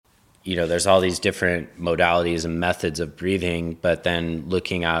there's all these different modalities and methods of breathing, but then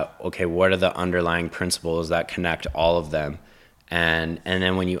looking at, okay, what are the underlying principles that connect all of them? And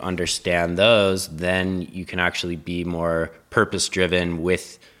then when you understand those, then you can actually be more purpose-driven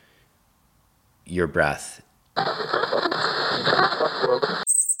with your breath.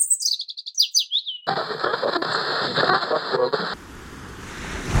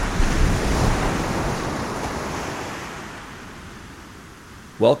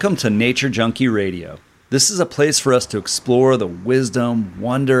 Welcome to Nature Junkie Radio. This is a place for us to explore the wisdom,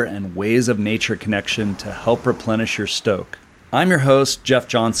 wonder, and ways of nature connection to help replenish your stoke. I'm your host, Jeff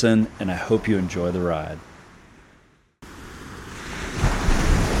Johnson, and I hope you enjoy the ride.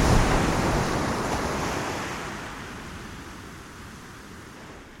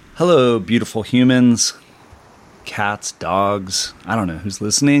 Hello, beautiful humans, cats, dogs. I don't know who's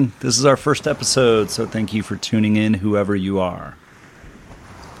listening. This is our first episode, so thank you for tuning in, whoever you are.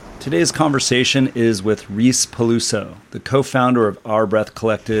 Today's conversation is with Reis Paluso, the co-founder of Our Breath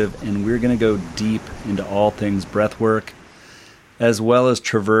Collective, and we're going to go deep into all things breathwork, as well as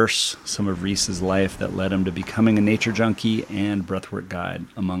traverse some of Reis's life that led him to becoming a nature junkie and breathwork guide,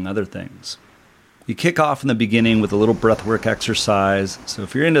 among other things. We kick off in the beginning with a little breathwork exercise, so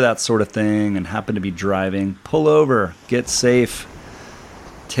if you're into that sort of thing and happen to be driving, pull over, get safe,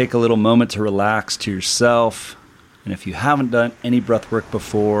 take a little moment to relax to yourself. And if you haven't done any breath work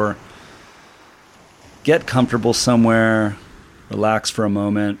before, get comfortable somewhere, relax for a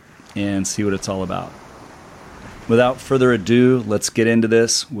moment, and see what it's all about. Without further ado, let's get into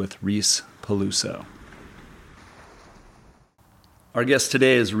this with Reis Paluso. Our guest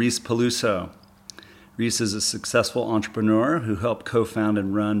today is Reis Paluso. Reis is a successful entrepreneur who helped co-found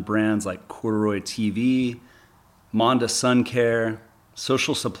and run brands like Corduroy TV, Monda Sun Care,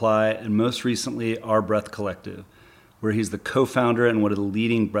 Social Supply, and most recently, Our Breath Collective, where he's the co-founder and one of the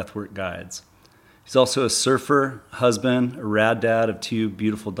leading breathwork guides. He's also a surfer, husband, a rad dad of 2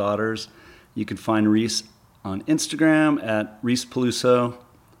 beautiful daughters. You can find Reis on Instagram at Reis Paluso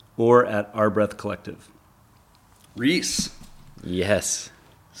or at Our Breath Collective. Reis. Yes.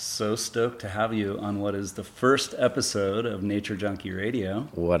 So stoked to have you on what is the first episode of Nature Junkie Radio.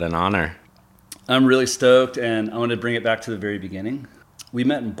 What an honor. I'm really stoked, and I want to bring it back to the very beginning. We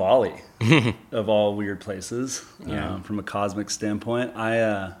met in Bali, of all weird places, from a cosmic standpoint.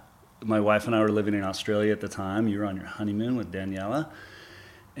 My wife and I were living in Australia at the time. You were on your honeymoon with Daniela.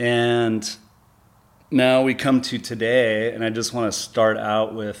 And now we come to today, and I just want to start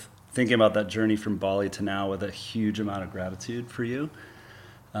out with thinking about that journey from Bali to now with a huge amount of gratitude for you.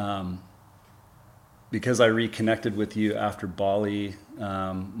 Because I reconnected with you after Bali,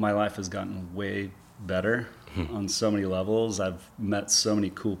 my life has gotten way better on so many levels. I've met so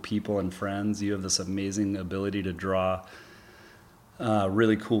many cool people and friends. You have this amazing ability to draw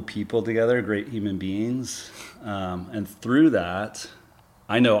really cool people together, great human beings. And through that,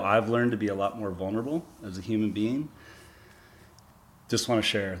 I know I've learned to be a lot more vulnerable as a human being. Just want to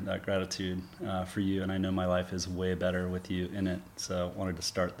share that gratitude for you. And I know my life is way better with you in it. So I wanted to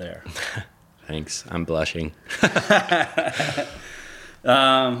start there. Thanks. I'm blushing.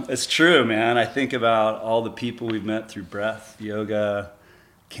 It's true, man. I think about all the people we've met through breath, yoga,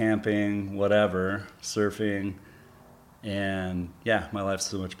 camping, whatever, surfing. And yeah, my life's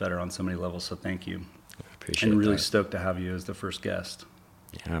so much better on so many levels. So thank you. I appreciate it. And really stoked to have you as the first guest.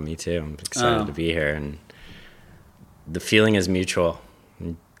 Yeah, me too. I'm excited to be here. And the feeling is mutual.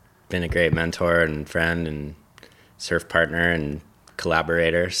 You've been a great mentor and friend and surf partner and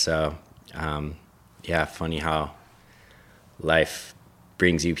collaborator. So yeah, funny how life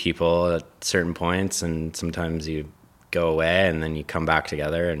brings you people at certain points, and sometimes you go away and then you come back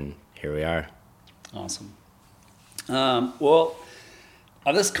together, and here we are. Awesome. Well, I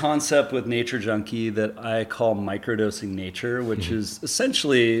have this concept with Nature Junkie that I call microdosing nature, which is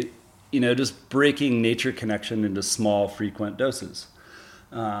essentially, just breaking nature connection into small, frequent doses.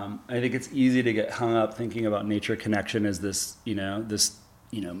 I think it's easy to get hung up thinking about nature connection as this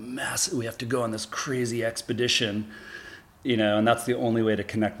massive, we have to go on this crazy expedition, and that's the only way to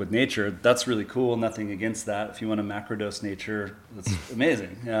connect with nature. That's really cool. Nothing against that. If you want to macrodose nature, that's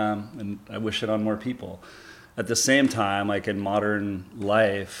amazing. And I wish it on more people. At the same time, like in modern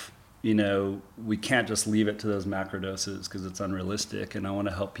life, we can't just leave it to those macrodoses because it's unrealistic. And I want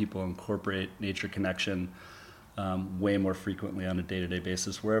to help people incorporate nature connection way more frequently on a day-to-day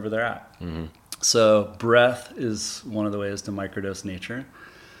basis, wherever they're at. Mm-hmm. So breath is one of the ways to microdose nature.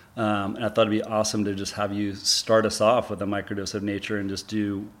 And I thought it'd be awesome to just have you start us off with a microdose of nature and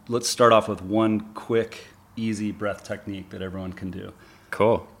let's start off with one quick, easy breath technique that everyone can do.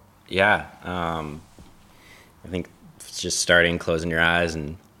 Cool. Yeah. I think just starting, closing your eyes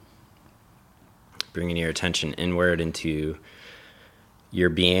and bringing your attention inward into your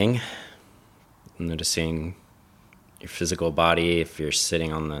being, noticing your physical body, if you're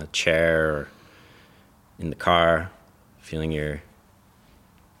sitting on the chair or in the car, feeling your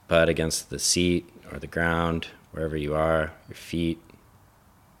butt against the seat or the ground, wherever you are, your feet.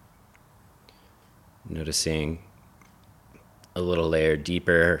 Noticing a little layer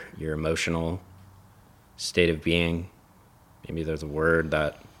deeper, your emotional state of being. Maybe there's a word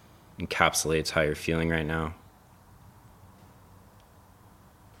that encapsulates how you're feeling right now.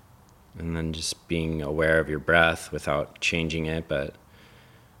 And then just being aware of your breath without changing it, but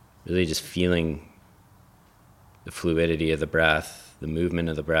really just feeling the fluidity of the breath, the movement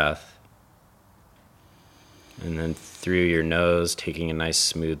of the breath. And then through your nose, taking a nice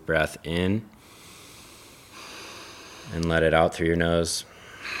smooth breath in, and let it out through your nose.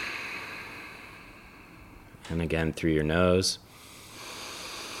 And again through your nose.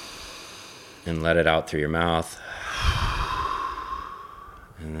 And let it out through your mouth.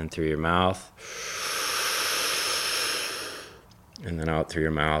 And then through your mouth. And then out through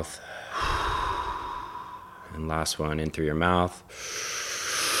your mouth. And last one, in through your mouth.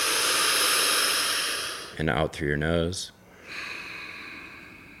 And out through your nose.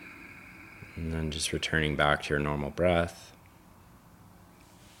 And then just returning back to your normal breath.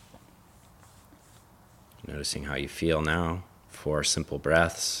 Noticing how you feel now. 4 simple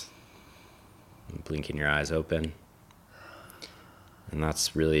breaths. And blinking your eyes open. And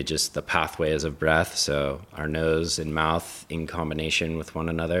that's really just the pathways of breath. So our nose and mouth in combination with one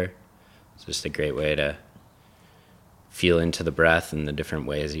another. It's just a great way to feel into the breath and the different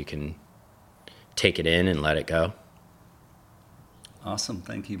ways you can take it in and let it go. Awesome.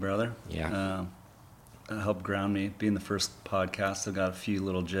 Thank you, brother. Yeah. That helped ground me. Being the first podcast, I've got a few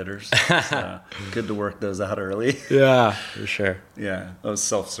little jitters. Good to work those out early. Yeah, for sure. Yeah. I was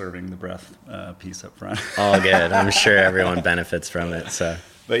self-serving the breath piece up front. All good. I'm sure everyone benefits from it. So.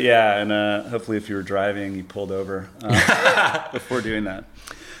 But yeah, and hopefully if you were driving, you pulled over before doing that.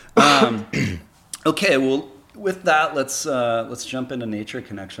 Okay, well, with that, let's jump into nature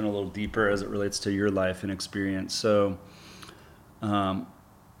connection a little deeper as it relates to your life and experience. So,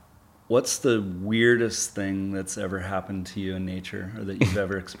 what's the weirdest thing that's ever happened to you in nature, or that you've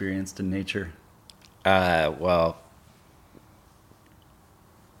ever experienced in nature? Well,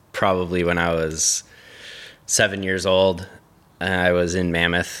 probably when I was 7 years old, I was in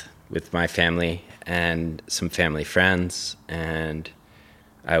Mammoth with my family and some family friends, and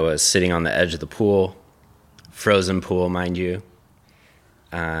I was sitting on the edge of the pool, frozen pool, mind you,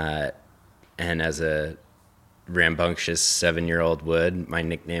 and as a rambunctious 7-year-old would, my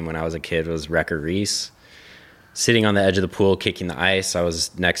nickname when I was a kid was Reis. Sitting on the edge of the pool, kicking the ice, I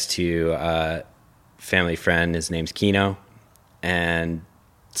was next to a family friend, his name's Kino, and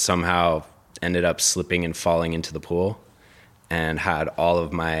somehow ended up slipping and falling into the pool and had all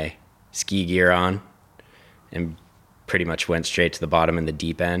of my ski gear on and pretty much went straight to the bottom in the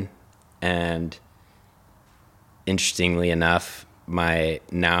deep end. And interestingly enough, my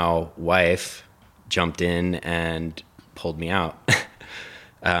now wife jumped in and pulled me out.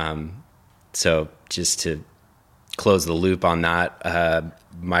 So just to close the loop on that,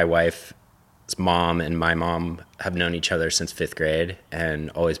 my wife's mom and my mom have known each other since 5th grade and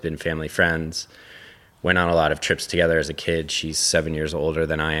always been family friends. Went on a lot of trips together as a kid. She's 7 years older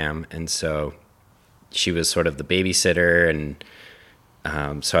than I am. And so she was sort of the babysitter.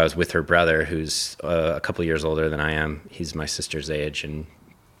 And so I was with her brother, who's a couple years older than I am. He's my sister's age. And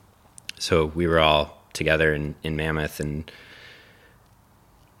so we were all together in Mammoth. And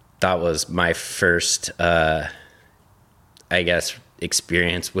that was my first, I guess,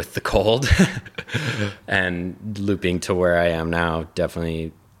 experience with the cold. And looping to where I am now,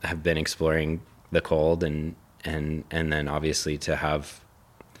 definitely have been exploring the cold, and then obviously to have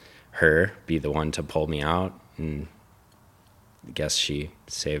her be the one to pull me out, and I guess she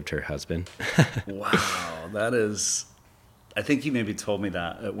saved her husband. Wow, that is, I think you maybe told me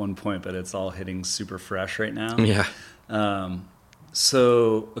that at one point, but it's all hitting super fresh right now. Yeah.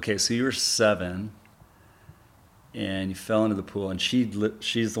 So you were 7 and you fell into the pool, and she's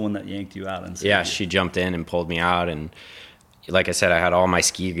the one that yanked you out. And yeah, she jumped in and pulled me out, and like I said, I had all my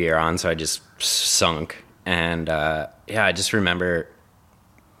ski gear on, so I just sunk. And I just remember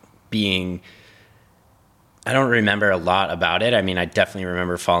I don't remember a lot about it. I mean, I definitely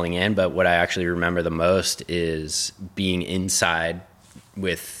remember falling in, but what I actually remember the most is being inside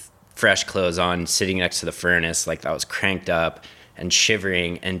with fresh clothes on, sitting next to the furnace, like that was cranked up, and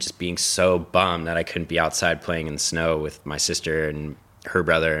shivering, and just being so bummed that I couldn't be outside playing in the snow with my sister and her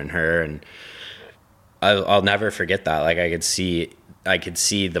brother and her. And I'll never forget that. Like, I could see I could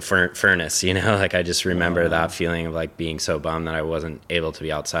see the furnace, you know, like I just remember that feeling of like being so bummed that I wasn't able to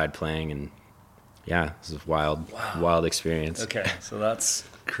be outside playing. And yeah, this is wild experience. Okay. So that's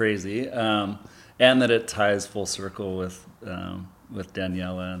crazy. And that it ties full circle with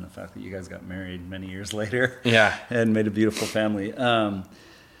Daniela and the fact that you guys got married many years later. Yeah. And made a beautiful family.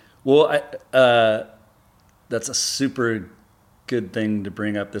 That's a super good thing to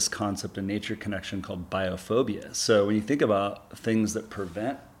bring up, this concept of nature connection called biophobia. So when you think about things that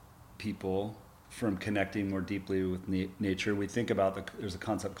prevent people from connecting more deeply with nature, we think about there's a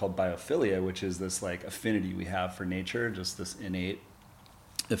concept called biophilia, which is this like affinity we have for nature, just this innate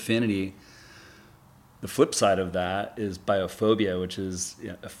affinity. The flip side of that is biophobia, which is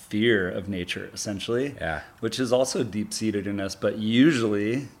a fear of nature, essentially, which is also deep-seated in us, but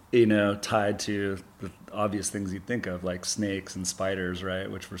usually, tied to the obvious things you'd think of, like snakes and spiders, right,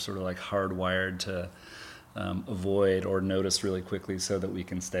 which we're sort of like hardwired to avoid or notice really quickly so that we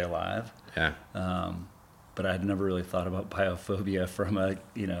can stay alive. Yeah. But I had never really thought about biophobia from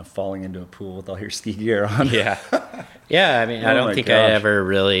falling into a pool with all your ski gear on. Yeah. Yeah, I mean, I don't think I ever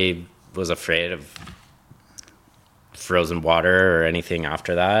really was afraid of frozen water or anything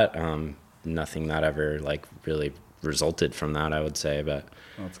after that. Nothing that ever like really resulted from that, I would say, but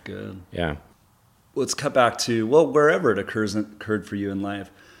that's good. Yeah. Let's cut back to, wherever it occurred for you in life.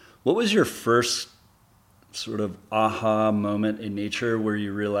 What was your first sort of aha moment in nature where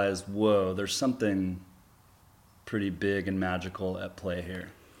you realized, whoa, there's something pretty big and magical at play here?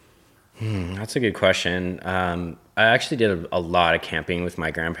 That's a good question. I actually did a lot of camping with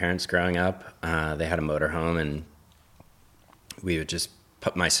my grandparents growing up. They had a motorhome, and we would just,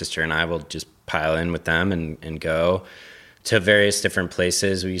 my sister and I will just pile in with them and go to various different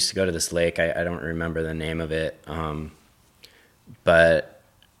places. We used to go to this lake. I don't remember the name of it. But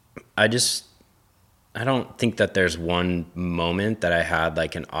I don't think that there's one moment that I had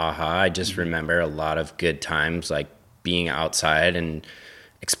like an aha. I just remember a lot of good times, like being outside and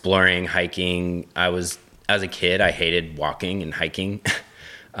exploring, hiking. As a kid, I hated walking and hiking.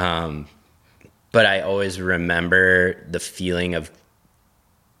 But I always remember the feeling of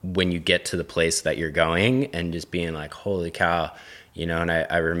when you get to the place that you're going and just being like, holy cow, and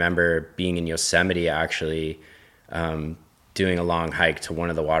I remember being in Yosemite actually, doing a long hike to one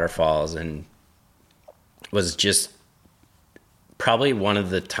of the waterfalls, and was just probably one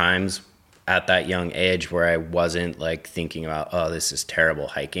of the times at that young age where I wasn't like thinking about, oh, this is terrible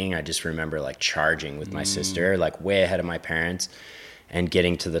hiking. I just remember like charging with my sister, like way ahead of my parents, and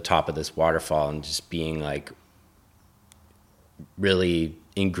getting to the top of this waterfall and just being like really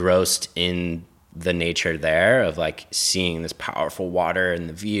engrossed in the nature there, of like seeing this powerful water and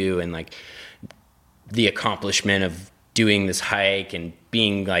the view and like the accomplishment of doing this hike and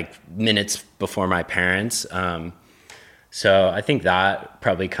being like minutes before my parents. So I think that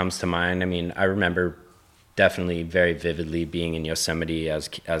probably comes to mind. I mean, I remember definitely very vividly being in Yosemite as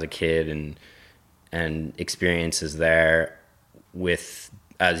a kid and experiences there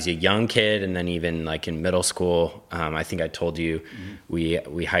as a young kid, and then even like in middle school. I think I told you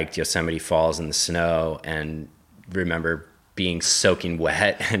we hiked Yosemite Falls in the snow, and remember being soaking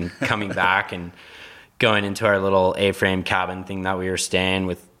wet and coming back and going into our little A-frame cabin thing that we were staying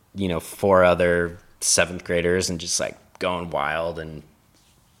with, 4 other 7th graders, and just like going wild. And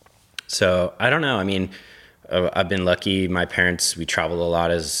so I don't know. I mean, I've been lucky. My parents, we traveled a lot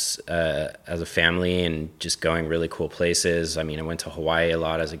as a family, and just going really cool places. I mean, I went to Hawaii a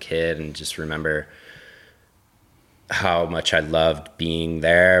lot as a kid, and just remember how much I loved being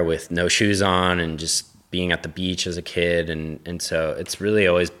there with no shoes on and just being at the beach as a kid. And so it's really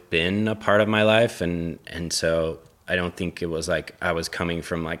always been a part of my life. And so I don't think it was like I was coming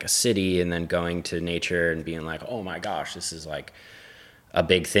from like a city and then going to nature and being like, oh my gosh, this is like a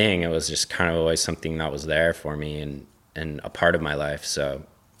big thing. It was just kind of always something that was there for me and a part of my life. So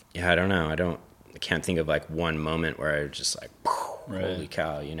yeah, I don't know. I can't think of like one moment where I was just like, holy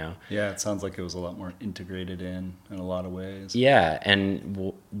cow, Yeah, it sounds like it was a lot more integrated in a lot of ways. Yeah,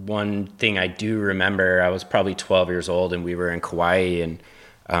 and one thing I do remember, I was probably 12 years old, and we were in Kauai, and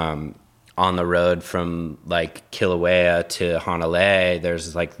on the road from like Kilauea to Honolulu,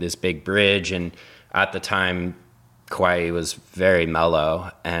 there's like this big bridge, and at the time Kauai was very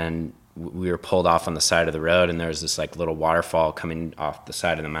mellow, and we were pulled off on the side of the road, and there was this like little waterfall coming off the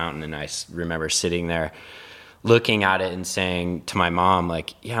side of the mountain, and I remember sitting there looking at it and saying to my mom,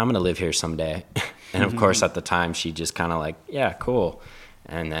 like, yeah, I'm gonna live here someday. And of course at the time she just kind of like, yeah, cool.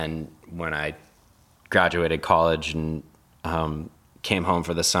 And then when I graduated college and came home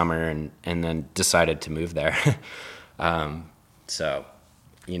for the summer and then decided to move there. So,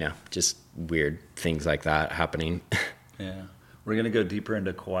 just weird things like that happening. Yeah. We're going to go deeper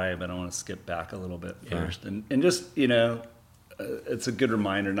into Kauai, but I want to skip back a little bit first. And just, you know, it's a good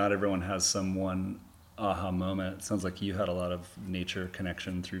reminder. Not everyone has some one aha moment. It sounds like you had a lot of nature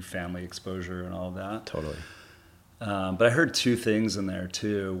connection through family exposure and all of that. Totally. But I heard two things in there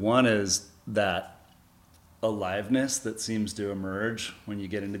too. One is that aliveness that seems to emerge when you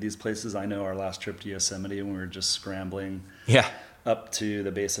get into these places. I know our last trip to Yosemite when we were just scrambling up to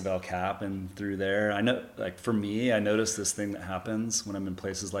the base of El Cap and through there. I know, like for me, I notice this thing that happens when I'm in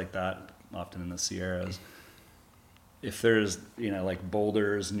places like that, often in the Sierras. If there's, you know, like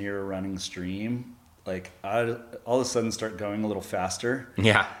boulders near a running stream, like I all of a sudden start going a little faster.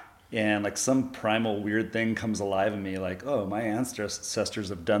 Yeah. And like some primal weird thing comes alive in me, like, oh, my ancestors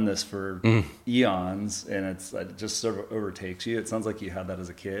have done this for eons, and it just sort of overtakes you. It sounds like you had that as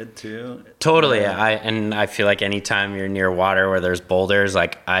a kid too. Totally. I feel like anytime you're near water where there's boulders,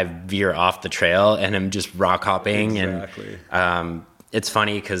 like I veer off the trail and I'm just rock hopping. Exactly. And it's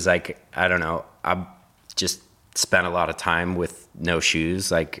funny because like, I don't know, I've just spent a lot of time with no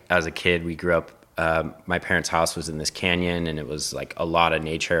shoes. Like as a kid, we grew up, my parents' house was in this canyon and it was like a lot of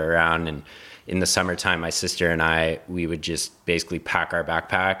nature around. And in the summertime, my sister and I, we would just basically pack our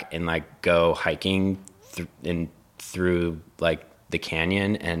backpack and like go hiking through like the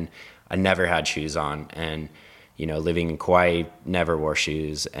canyon. And I never had shoes on, and, you know, living in Kauai, never wore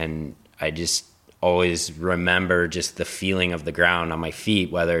shoes. And I just always remember just the feeling of the ground on my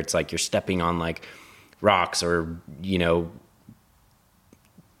feet, whether it's like you're stepping on like rocks or, you know,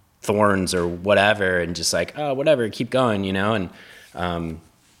 thorns or whatever, and just like, oh, whatever, keep going, you know? And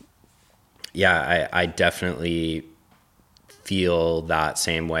I definitely feel that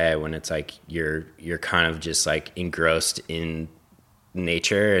same way when it's like you're kind of just like engrossed in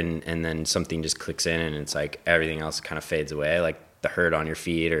nature, and then something just clicks in and it's like everything else kind of fades away, like the hurt on your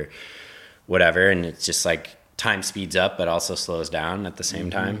feet or whatever. And it's just like time speeds up but also slows down at the same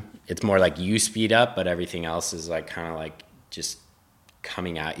time. It's more like you speed up but everything else is like kind of like just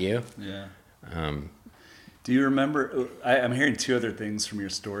coming at you. Yeah. Do you remember, I'm hearing two other things from your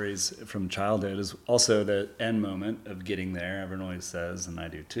stories from childhood, is also the end moment of getting there. Everyone always says, and I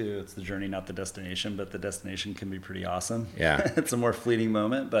do too, it's the journey, not the destination, but the destination can be pretty awesome. Yeah. It's a more fleeting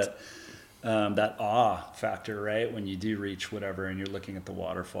moment, but that awe factor, right? When you do reach whatever and you're looking at the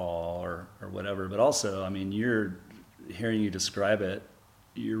waterfall or whatever, but also, I mean, you're hearing you describe it,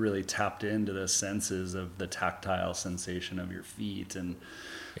 you're really tapped into the senses of the tactile sensation of your feet and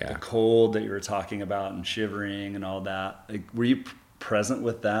the cold that you were talking about and shivering and all that. Like, were you present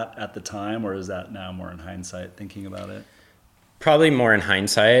with that at the time, or is that now more in hindsight thinking about it? Probably more in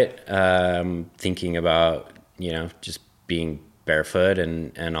hindsight, thinking about, you know, just being barefoot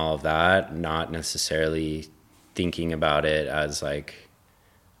and all of that, not necessarily thinking about it as like,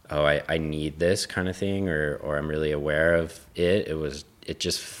 oh, I need this kind of thing, or I'm really aware of it. It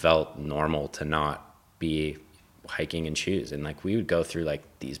just felt normal to not be hiking in shoes. And like we would go through like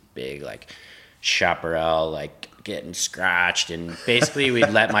these big like chaparral, like getting scratched, and basically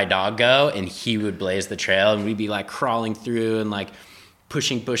we'd let my dog go and he would blaze the trail, and we'd be like crawling through and like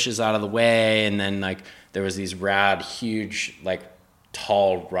pushing bushes out of the way. And then like there was these rad, huge, like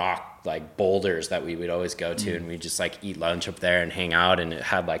tall rock, like boulders that we would always go to, and we'd just like eat lunch up there and hang out, and it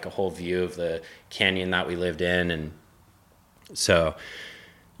had like a whole view of the canyon that we lived in. And so,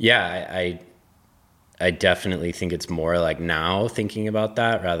 yeah, I definitely think it's more like now thinking about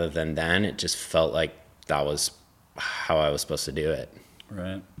that rather than then. It just felt like that was how I was supposed to do it.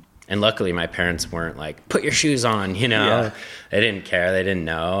 Right. And luckily my parents weren't like, put your shoes on, you know. Yeah. They didn't care. They didn't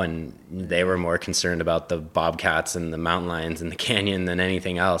know. And they were more concerned about the bobcats and the mountain lions in the canyon than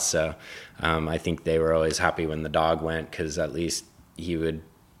anything else. So I think they were always happy when the dog went, because at least he would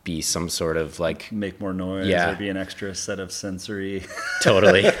be some sort of like make more noise, or be an extra set of sensory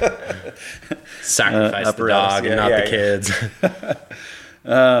totally sacrifice the dog and not the kids.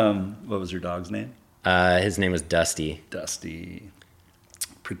 What was your dog's name? His name was Dusty.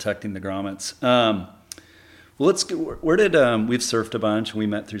 Protecting the grommets. Well, let's go, where did we've surfed a bunch, and we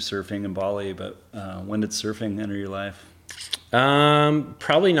met through surfing in Bali, but when did surfing enter your life?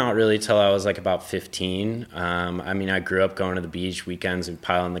 Probably not really till I was like about 15. I mean, I grew up going to the beach weekends and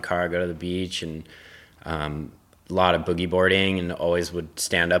pile in the car, go to the beach, and a lot of boogie boarding, and always would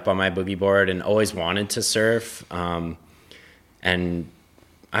stand up on my boogie board and always wanted to surf. And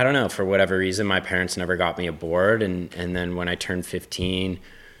I don't know, for whatever reason, my parents never got me a board. And then when I turned 15,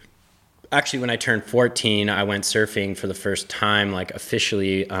 actually when I turned 14, I went surfing for the first time, like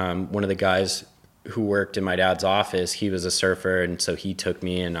officially. One of the guys who worked in my dad's office, he was a surfer, and so he took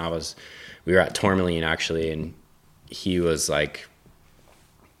me, and we were at Tourmaline actually, and he was like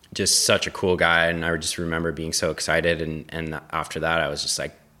just such a cool guy. And I just remember being so excited. And after that, I was just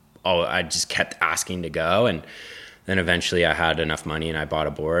like, oh, I just kept asking to go. And then eventually I had enough money and I bought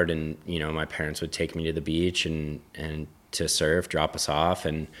a board, and, you know, my parents would take me to the beach and to surf, drop us off.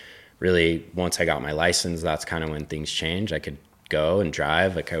 And really, once I got my license, that's kind of when things changed. I could go and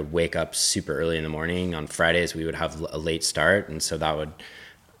drive. Like, I would wake up super early in the morning. On Fridays, we would have a late start. And so that would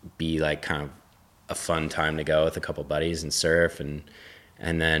be like kind of a fun time to go with a couple buddies and surf. And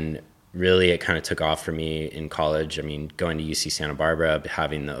then really it kind of took off for me in college. I mean, going to UC Santa Barbara,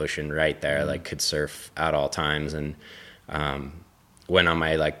 having the ocean right there, like, could surf at all times. And went on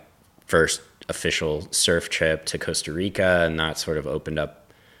my like first official surf trip to Costa Rica, and that sort of opened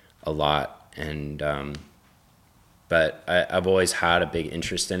up a lot. And but I've always had a big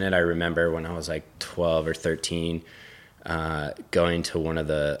interest in it. I remember when I was like 12 or 13, going to one of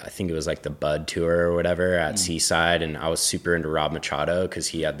the, I think it was like the Bud tour or whatever at Seaside, and I was super into Rob Machado because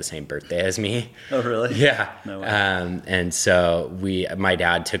he had the same birthday as me. Oh, really? Yeah. No way. And so my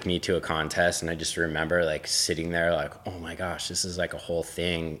dad took me to a contest, and I just remember like sitting there like, oh my gosh, this is like a whole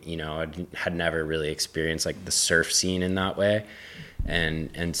thing. You know, I had never really experienced like the surf scene in that way.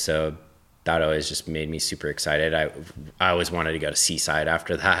 And so that always just made me super excited. I always wanted to go to Seaside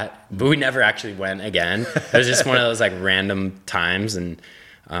after that, but we never actually went again. It was just one of those like random times. And,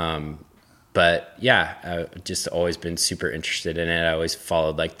 but yeah, I've just always been super interested in it. I always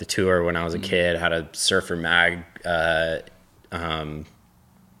followed like the tour when I was a kid, had a Surfer Mag,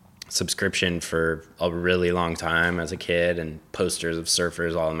 subscription for a really long time as a kid, and posters of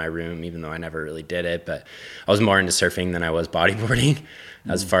surfers all in my room, even though I never really did it. But I was more into surfing than I was bodyboarding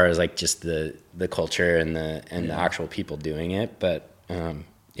as far as like just the culture and the actual people doing it. But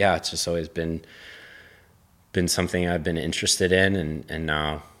yeah, it's just always been something I've been interested in, and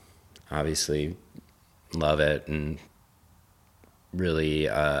now obviously love it and really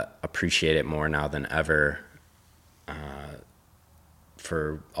appreciate it more now than ever,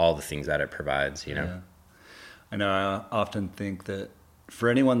 for all the things that it provides, you know? Yeah. I know I often think that for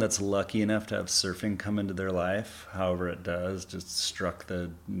anyone that's lucky enough to have surfing come into their life, however it does, just struck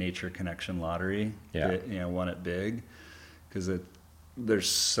the nature connection lottery, won it big, because there's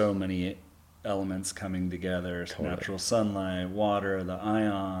so many elements coming together. Totally. Natural sunlight, water, the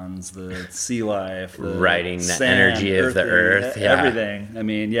ions, the sea life, the riding the sand, energy of the earth, everything. I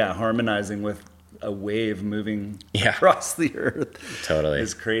mean, harmonizing with a wave moving across the earth. Totally.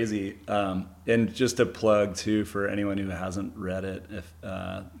 Is crazy. And just a plug too for anyone who hasn't read it, if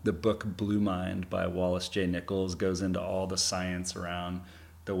the book Blue Mind by Wallace J. Nichols goes into all the science around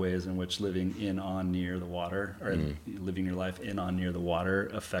the ways in which living in, on, near the water, or living your life in, on, near the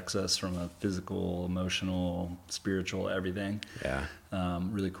water affects us from a physical, emotional, spiritual, everything. Yeah.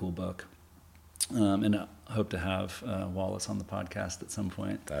 Really cool book. And I hope to have Wallace on the podcast at some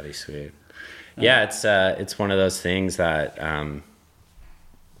point. That'd be sweet. Yeah, it's one of those things that,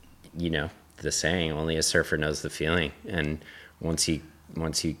 you know, the saying, only a surfer knows the feeling. And once you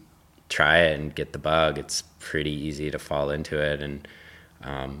try it and get the bug, it's pretty easy to fall into it. And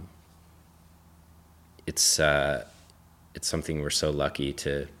it's something we're so lucky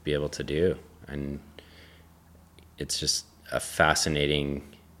to be able to do. And it's just a fascinating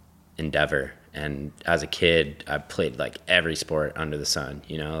endeavor. And as a kid, I played like every sport under the sun,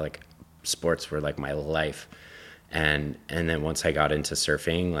 you know, like sports were like my life. And then once I got into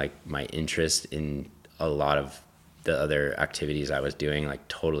surfing, like my interest in a lot of the other activities I was doing like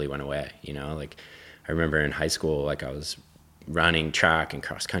totally went away, you know. Like I remember in high school, like I was running track and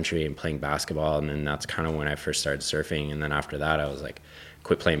cross country and playing basketball, and then that's kind of when I first started surfing. And then after that, I was like,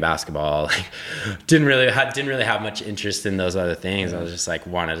 quit playing basketball. Like didn't really have much interest in those other things. I was just like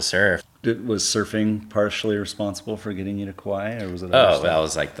wanted to surf. Was surfing partially responsible for getting you to Kauai, or was it? That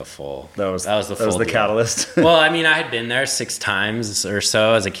was like the full. That was the catalyst. Well, I mean, I had been there 6 times or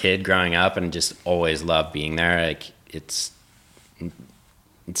so as a kid growing up, and just always loved being there. Like it's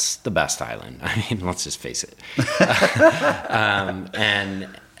the best island. I mean, let's just face it.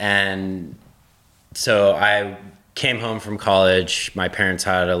 And so I came home from college. My parents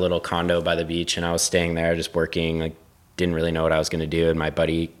had a little condo by the beach, and I was staying there just working. Like didn't really know what I was going to do, and my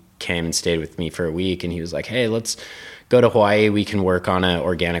buddy came and stayed with me for a week, and he was like, hey, let's go to Hawaii. We can work on an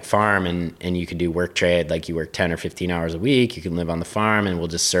organic farm, and you can do work trade. Like you work 10 or 15 hours a week. You can live on the farm, and we'll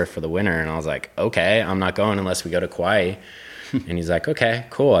just surf for the winter. And I was like, okay, I'm not going unless we go to Kauai. And he's like, okay,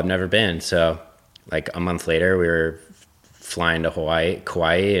 cool. I've never been. So like a month later, we were flying to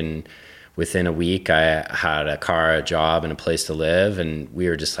Kauai, and within a week I had a car, a job, and a place to live. And we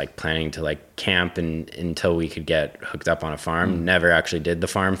were just like planning to like camp until we could get hooked up on a farm. Never actually did the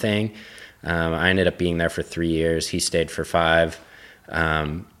farm thing. I ended up being there for 3 years. He stayed for 5.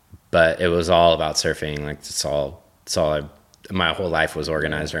 but it was all about surfing. Like my whole life was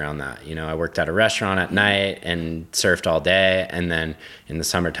organized around that. You know, I worked at a restaurant at night and surfed all day. And then in the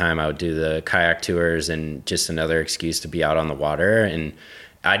summertime, I would do the kayak tours and just another excuse to be out on the water. And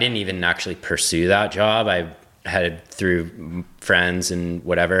I didn't even actually pursue that job. I had, through friends and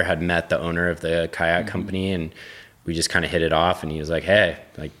whatever, had met the owner of the kayak company, and we just kind of hit it off. And he was like, hey,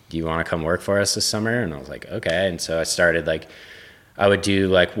 like, do you want to come work for us this summer? And I was like, okay. And so I started, like, I would do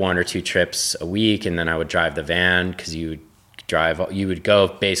like 1 or 2 trips a week, and then I would drive the van, because you would go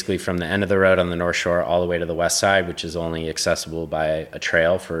basically from the end of the road on the North Shore all the way to the west side, which is only accessible by a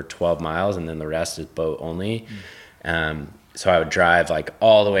trail for 12 miles, and then the rest is boat only. So I would drive like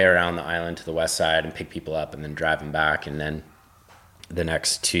all the way around the island to the west side and pick people up and then drive them back. And then the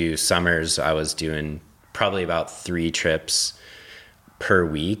next 2 summers I was doing probably about 3 trips per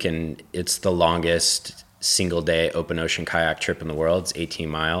week, and it's the longest single day open ocean kayak trip in the world. It's 18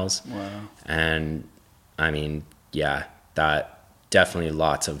 miles. Wow. And I mean, yeah, that definitely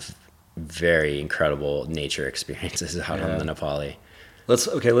lots of very incredible nature experiences out on the Nepali.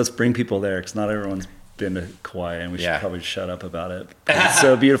 Let's bring people there, because not everyone's been to Kauai, and we should probably shut up about it. It's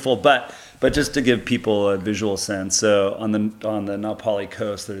so beautiful. But just to give people a visual sense, so on the Nepali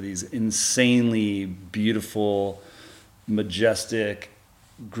coast, there are these insanely beautiful, majestic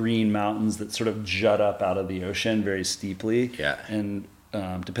green mountains that sort of jut up out of the ocean very steeply. Yeah. And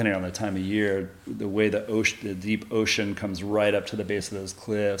depending on the time of year, the way the deep ocean comes right up to the base of those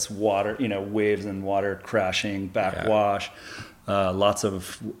cliffs, water, waves and water crashing, backwash, lots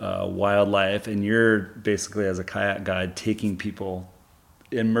of wildlife. And you're basically, as a kayak guide, taking people,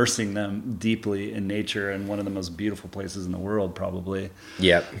 immersing them deeply in nature in one of the most beautiful places in the world, probably.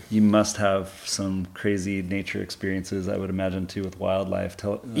 Yep. You must have some crazy nature experiences, I would imagine, too, with wildlife.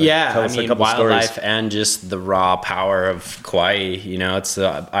 Tell us I mean, wildlife stories. And just the raw power of Kauai. It's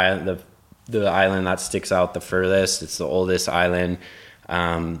the island that sticks out the furthest. It's the oldest island.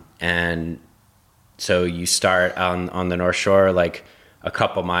 And so you start on the North Shore, like a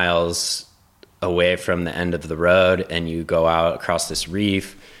couple miles away from the end of the road, and you go out across this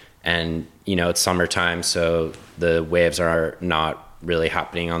reef, and it's summertime, so the waves are not really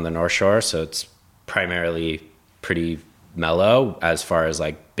happening on the North Shore, so it's primarily pretty mellow as far as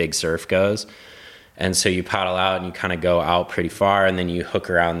like big surf goes. And so you paddle out and you kind of go out pretty far, and then you hook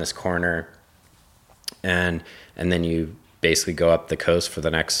around this corner, and then you basically go up the coast for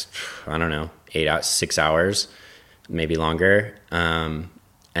the next, I don't know, 6 hours, maybe longer.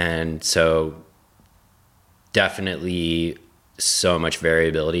 And so definitely so much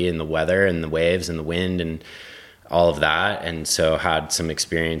variability in the weather and the waves and the wind and all of that. And so had some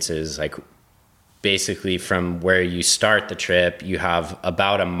experiences, like basically from where you start the trip, you have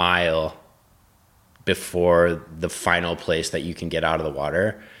about a mile before the final place that you can get out of the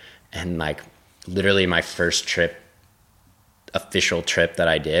water. And like literally my first official trip that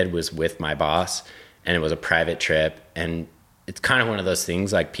I did was with my boss, and it was a private trip. And it's kind of one of those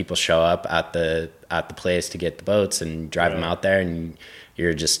things, like people show up at the place to get the boats and drive them out there, and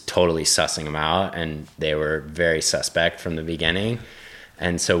you're just totally sussing them out. And they were very suspect from the beginning.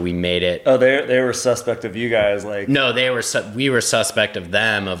 And so we made it. Oh, they were suspect of you guys, like? No, we were suspect of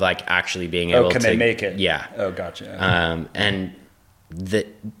them, of like actually being able to. Oh, can they make it? Yeah. Oh, gotcha. And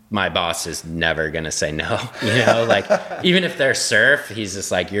my boss is never going to say no, like even if they're surf, he's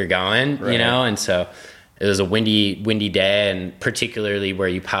just like, you're going, right. And so it was a windy day, and particularly where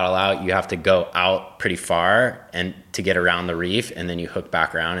you paddle out, you have to go out pretty far and to get around the reef, and then you hook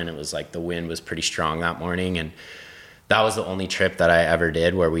back around. And it was like the wind was pretty strong that morning, and that was the only trip that I ever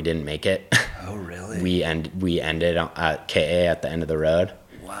did where we didn't make it. Oh, really? We ended at KA at the end of the road.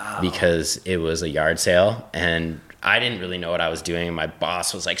 Wow. Because it was a yard sale, and I didn't really know what I was doing. My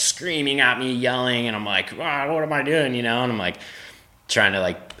boss was like screaming at me, yelling, and I'm like, what am I doing? And I'm like trying to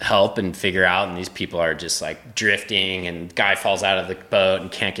like help and figure out, and these people are just like drifting, and guy falls out of the boat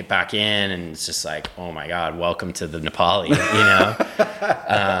and can't get back in, and it's just like, oh my God, welcome to the Nepali,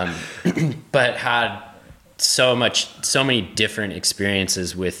 but had so many different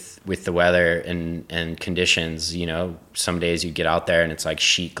experiences with the weather and conditions. Some days you get out there and it's like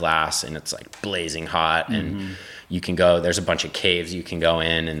sheet glass and it's like blazing hot, and you can go, there's a bunch of caves you can go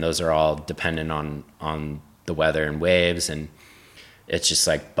in, and those are all dependent on the weather and waves, and it's just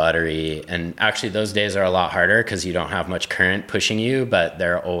like buttery. And actually those days are a lot harder because you don't have much current pushing you, but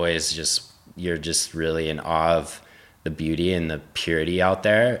they're always you're just really in awe of the beauty and the purity out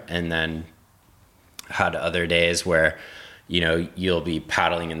there. And then had other days where you'll be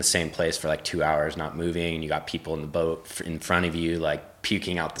paddling in the same place for like 2 hours not moving, and you got people in the boat in front of you like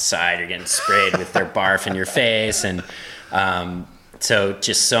puking out the side or getting sprayed with their barf in your face. And So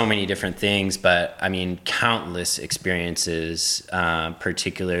just so many different things, but I mean, countless experiences,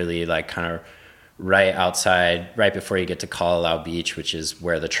 particularly like kind of right before you get to Kalalau Beach, which is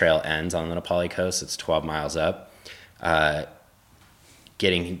where the trail ends on the Nepali coast. It's 12 miles up.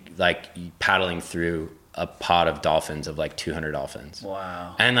 Paddling through a pod of dolphins, of like 200 dolphins.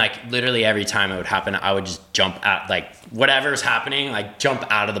 Wow. And like literally every time it would happen, I would just jump out, like whatever's happening, like jump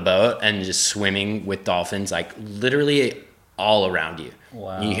out of the boat and just swimming with dolphins, like literally all around you.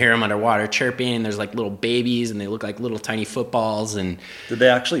 Wow. You hear them underwater chirping. There's like little babies and they look like little tiny footballs. And did they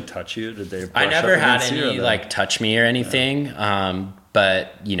actually touch you? Did they? I never had any like touch me or anything. Yeah.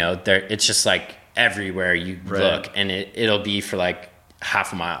 But you know, it's just like everywhere you look, and it'll be for like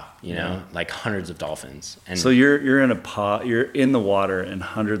half a mile, you know, like hundreds of dolphins. And so you're in a pod, you're in the water, and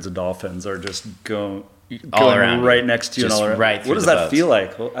hundreds of dolphins are just going all around, right next to you, and all around. Right. What does that feel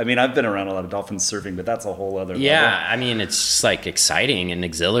like? Well, I mean, I've been around a lot of dolphin surfing, but that's a whole other level. I mean, it's just like exciting and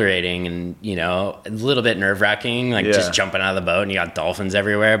exhilarating, and you know, a little bit nerve wracking, like just jumping out of the boat and you got dolphins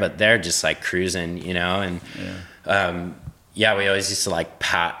everywhere, but they're just like cruising, you know, and we always used to like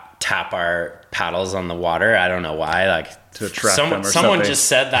tap our paddles on the water. I don't know why, like to attract them or someone something. just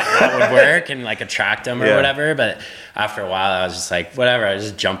said that would work and like attract them or whatever. But after a while I was just like, whatever, I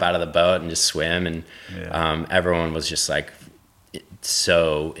just jump out of the boat and just swim. And everyone was just like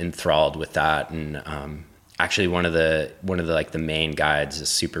so enthralled with that. And actually one of the like the main guides, a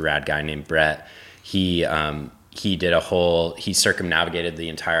super rad guy named Brett, he circumnavigated the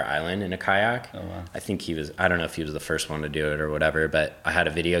entire island in a kayak. Oh, wow. I don't know if he was the first one to do it or whatever, but I had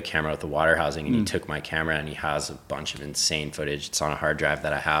a video camera with the water housing, and he took my camera, and he has a bunch of insane footage. It's on a hard drive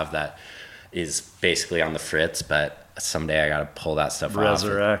that I have that is basically on the fritz, but someday I got to pull that stuff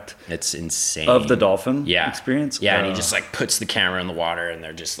resurrect. Off. It's insane. Of the dolphin experience? Yeah, and he just like puts the camera in the water, and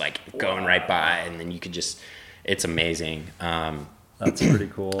they're just like going right by, and then you could just, it's amazing. That's pretty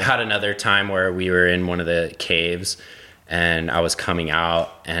cool. Had another time where we were in one of the caves and I was coming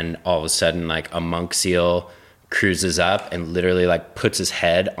out, and all of a sudden like a monk seal cruises up and literally like puts his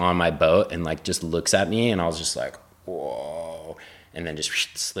head on my boat and like just looks at me, and I was just like, whoa, and then just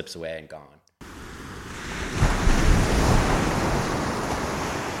slips away and gone.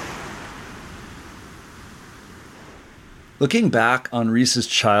 Looking back on Reis's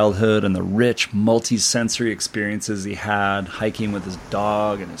childhood and the rich, multi-sensory experiences he had, hiking with his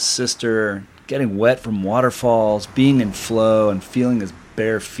dog and his sister, getting wet from waterfalls, being in flow, and feeling his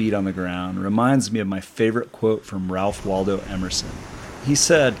bare feet on the ground, reminds me of my favorite quote from Ralph Waldo Emerson. He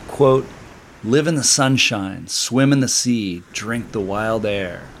said, quote, "Live in the sunshine, swim in the sea, drink the wild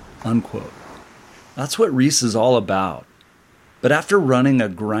air," unquote. That's what Reis is all about. But after running a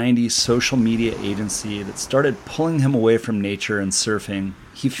grindy social media agency that started pulling him away from nature and surfing,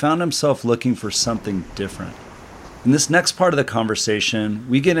 he found himself looking for something different. In this next part of the conversation,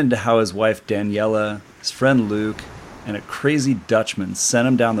 we get into how his wife Daniela, his friend Luke, and a crazy Dutchman sent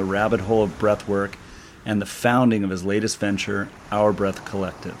him down the rabbit hole of breathwork and the founding of his latest venture, Our Breath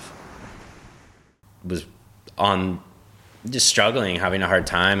Collective. Was on just struggling, having a hard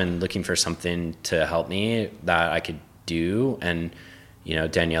time, and looking for something to help me that I could do. And you know,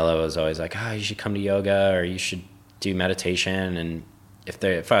 Daniela was always like, you should come to yoga, or you should do meditation. And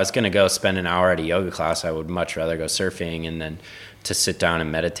if I was going to go spend an hour at a yoga class, I would much rather go surfing. And then to sit down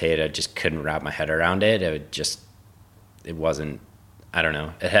and meditate, I just couldn't wrap my head around it. It wasn't, I don't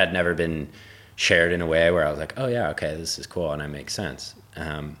know, it had never been shared in a way where I was like, oh yeah, okay, this is cool and it makes sense.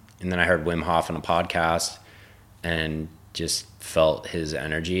 And then I heard Wim Hof on a podcast and just felt his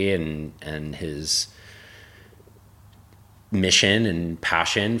energy and his mission and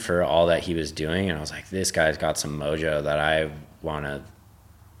passion for all that he was doing. And I was like, this guy's got some mojo that I want to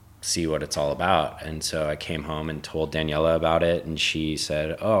see what it's all about. And so I came home and told Daniela about it, and she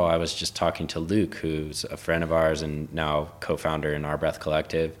said, I was just talking to Luke, who's a friend of ours and now co-founder in Our Breath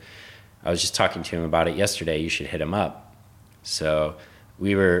Collective. I was just talking to him about it yesterday. You should hit him up. So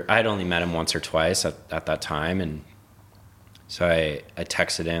I had only met him once or twice at that time. And so I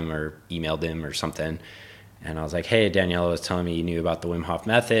texted him or emailed him or something. And I was like, hey, Daniela was telling me you knew about the Wim Hof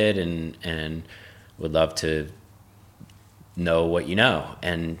method and would love to know what you know.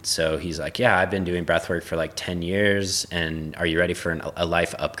 And so he's like, yeah, I've been doing breathwork for like 10 years. And are you ready for a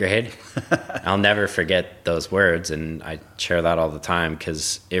life upgrade? I'll never forget those words. And I share that all the time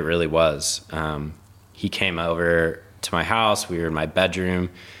because it really was. He came over to my house. We were in my bedroom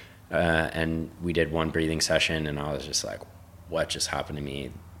and we did one breathing session. And I was just like, what just happened to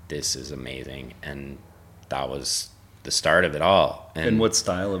me? This is amazing. And that was the start of it all. And what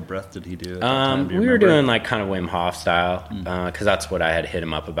style of breath did he do at that time? We were doing like kind of Wim Hof style because that's what I had hit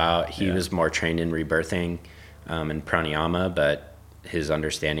him up about. He was more trained in rebirthing and pranayama, but his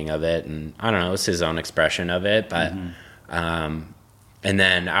understanding of it, and I don't know, it was his own expression of it. But and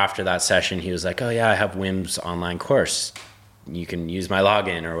then after that session, he was like, "Oh yeah, I have Wim's online course. You can use my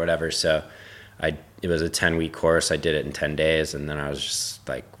login or whatever." So it was a 10-week course. I did it in 10 days, and then I was just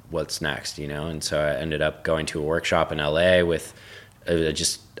like, "What's next?" You know. And so I ended up going to a workshop in LA with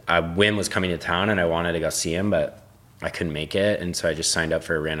Wim was coming to town, and I wanted to go see him, but I couldn't make it, and so I just signed up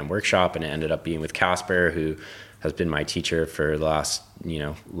for a random workshop, and it ended up being with Casper, who has been my teacher for the last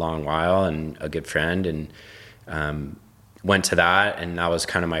long while and a good friend, and went to that, and that was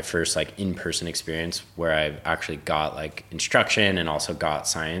kind of my first like in-person experience where I actually got like instruction and also got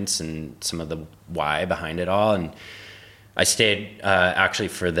science and some of the why behind it all. And I stayed actually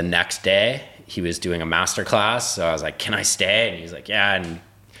for the next day. He was doing a master class, so I was like, "Can I stay?" And he's like, "Yeah." And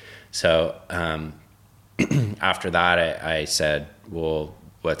so after that, I said, "Well,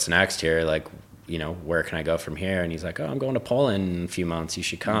 what's next here? Like, where can I go from here?" And he's like, "Oh, I'm going to Poland in a few months. You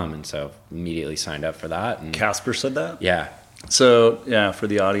should come." And so immediately signed up for that. And Casper said that? Yeah. So yeah, for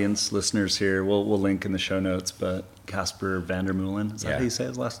the audience listeners here, we'll link in the show notes, but Casper Vandermeulen, is that how you say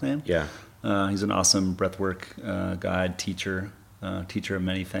his last name? Yeah. He's an awesome breathwork guide, teacher of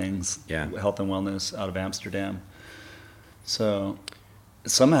many things. Yeah. Health and wellness out of Amsterdam. So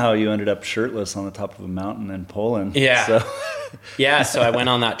somehow you ended up shirtless on the top of a mountain in Poland. Yeah. So. Yeah, so I went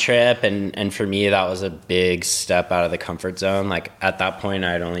on that trip, and for me, that was a big step out of the comfort zone. Like, at that point,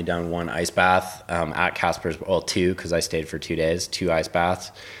 I had only done one ice bath at Casper's, well, two, because I stayed for 2 days, 2 ice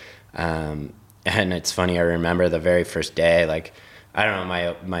baths. And it's funny, I remember the very first day, like, I don't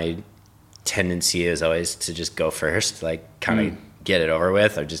know, my tendency is always to just go first, like, kind of get it over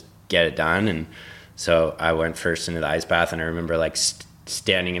with or just get it done. And so I went first into the ice bath, and I remember, like,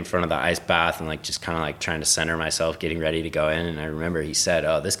 standing in front of the ice bath and like just kind of like trying to center myself, getting ready to go in. And I remember he said,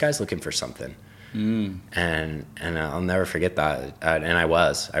 "Oh, this guy's looking for something." And I'll never forget that. And I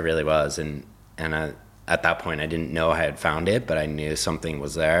really was. And at that point I didn't know I had found it, but I knew something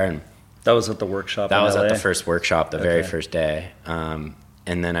was there. And that was at the workshop. That was LA? at the first workshop, the very first day. And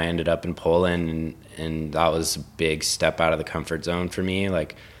then I ended up in Poland, and that was a big step out of the comfort zone for me.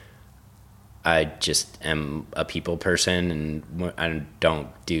 Like, I just am a people person, and I don't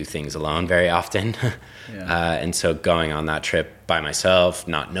do things alone very often. And so going on that trip by myself,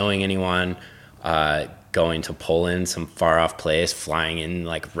 not knowing anyone, going to Poland, some far off place, flying in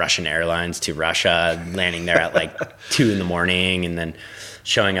like Russian Airlines to Russia, landing there at like 2 a.m, and then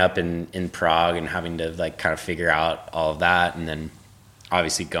showing up in Prague and having to like kind of figure out all of that. And then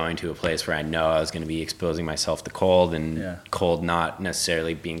obviously going to a place where I know I was going to be exposing myself to cold, and cold not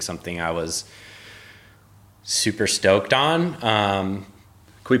necessarily being something I was super stoked on. Can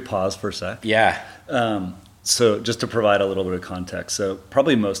we pause for a sec? Yeah. So just to provide a little bit of context. So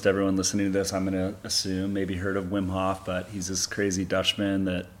probably most everyone listening to this, I'm going to assume, maybe heard of Wim Hof, but he's this crazy Dutchman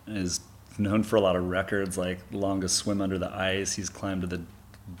that is known for a lot of records, like longest swim under the ice. He's climbed to the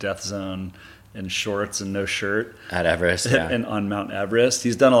death zone in shorts and no shirt at Everest, and on Mount Everest.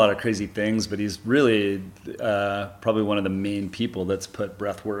 He's done a lot of crazy things, but he's really probably one of the main people that's put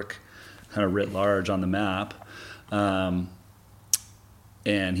breathwork kind of writ large on the map.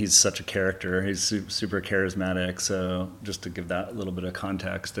 And he's such a character. He's super charismatic. So just to give that a little bit of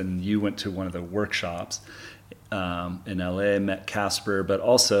context, and you went to one of the workshops in LA, met Casper, but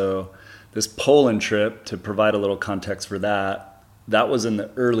also this Poland trip, to provide a little context for that was in the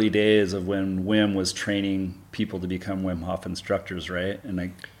early days of when Wim was training people to become Wim Hof instructors, right?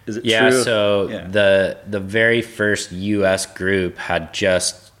 And is it true? So the very first U.S. group had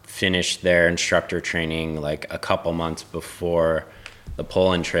just finished their instructor training like a couple months before the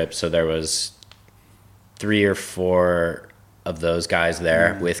Poland trip. So there was 3 or 4 of those guys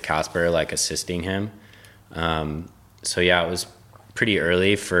there with Casper, like assisting him. So yeah, it was pretty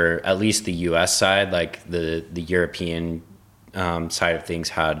early for at least the U.S. side. Like the European side of things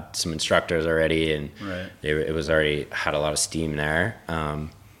had some instructors already, and it was already had a lot of steam there.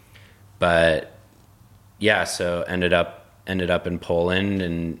 But yeah, so ended up in Poland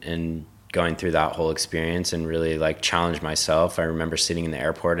and going through that whole experience and really like challenged myself. I remember sitting in the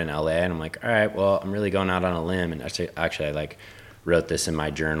airport in LA, and I'm like, all right, well, I'm really going out on a limb. And actually I like wrote this in my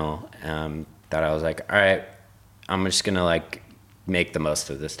journal, that I was like, all right, I'm just gonna like make the most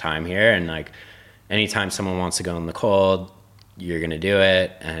of this time here, and like anytime someone wants to go in the cold, you're gonna do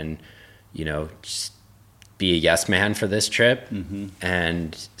it, and just be a yes man for this trip.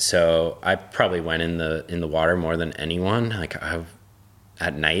 And so I probably went in the water more than anyone. Like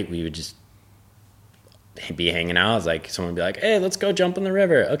at night we would just be hanging out. It's like someone would be like, hey, let's go jump in the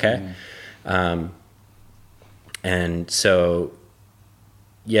river. Okay. And so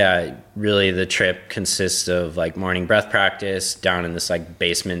yeah, really the trip consists of like morning breath practice down in this like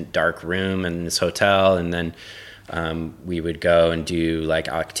basement dark room in this hotel. And then we would go and do like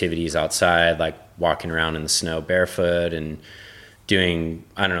activities outside, like walking around in the snow barefoot and doing,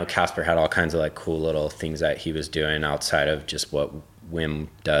 I don't know, Casper had all kinds of like cool little things that he was doing outside of just what Wim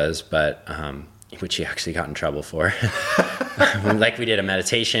does, but which he actually got in trouble for. Like we did a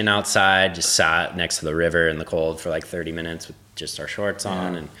meditation outside, just sat next to the river in the cold for like 30 minutes with just our shorts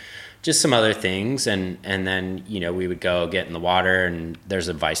on and just some other things. And then, you know, we would go get in the water, and there's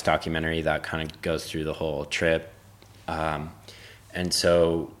a Vice documentary that kind of goes through the whole trip. And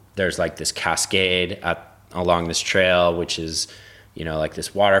so there's like this cascade along this trail, which is, you know, like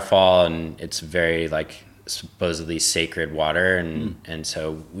this waterfall, and it's very like supposedly sacred water. And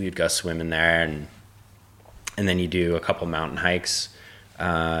so we would go swim in there, and then you do a couple mountain hikes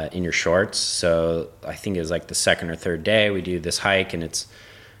in your shorts. So I think it was like the second or third day we do this hike, and it's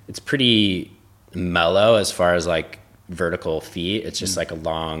pretty mellow as far as like vertical feet. It's just like a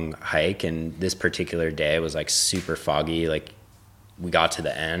long hike, and this particular day was like super foggy. Like we got to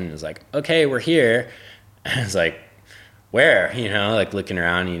the end, and it was like, okay, we're here. And it's like, where? You know, like looking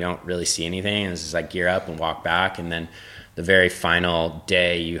around, you don't really see anything. And it's just like gear up and walk back. And then the very final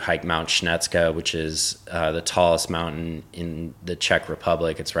day, you hike Mount Sznecka, which is the tallest mountain in the Czech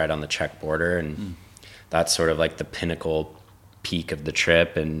Republic. It's right on the Czech border, and that's sort of like the pinnacle peak of the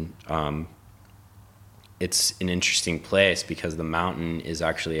trip. And it's an interesting place because the mountain is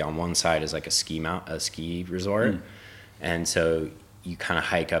actually on one side is like a ski resort, and so you kind of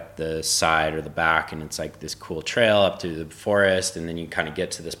hike up the side or the back, and it's like this cool trail up through the forest, and then you kind of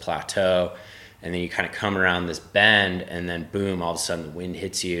get to this plateau, and then you kind of come around this bend, and then boom, all of a sudden the wind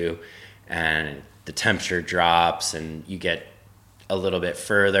hits you and the temperature drops, and you get a little bit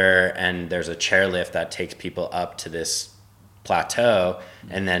further, and there's a chairlift that takes people up to this plateau,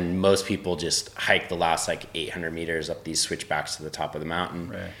 and then most people just hike the last like 800 meters up these switchbacks to the top of the mountain.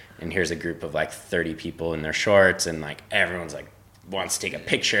 Right. And here's a group of like 30 people in their shorts, and like everyone's like wants to take a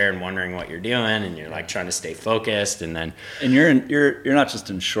picture and wondering what you're doing, and you're like trying to stay focused, and you're not just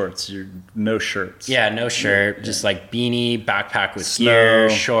in shorts, you're no shirts. Yeah, no shirt, just like beanie, backpack with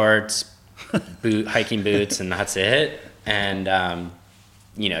gear, shorts, hiking boots, and that's it. And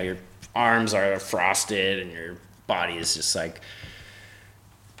you know, your arms are frosted and your body is just like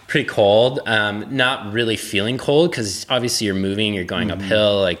pretty cold. Not really feeling cold because obviously you're moving, you're going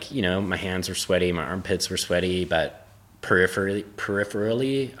uphill. Like, you know, my hands were sweaty, my armpits were sweaty, but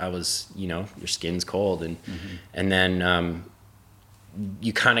peripherally I was, you know, your skin's cold, and then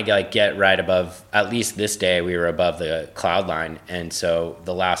you kind of like get right above, at least this day we were above the cloud line, and so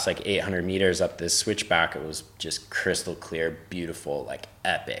the last like 800 meters up this switchback, it was just crystal clear, beautiful, like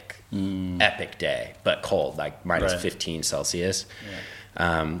epic day, but cold, like minus 15 Celsius.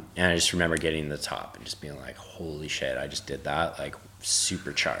 And I just remember getting to the top and just being like, holy shit, I just did that, like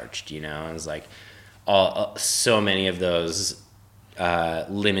supercharged, you know. I was like, so many of those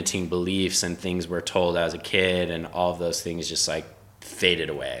limiting beliefs and things we're told as a kid, and all of those things just like faded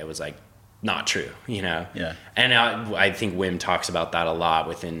away. It was like not true, you know. Yeah. And I think Wim talks about that a lot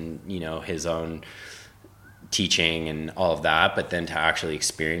within, you know, his own teaching and all of that. But then to actually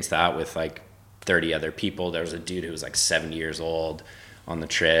experience that with like 30 other people, there was a dude who was like 70 years old on the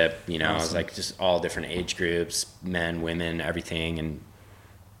trip, you know. Awesome. It was like just all different age groups, men, women, everything,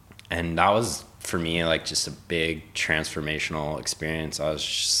 and that was for me like just a big transformational experience. I was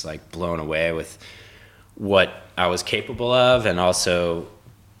just like blown away with what I was capable of, and also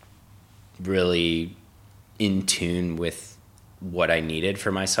really in tune with what I needed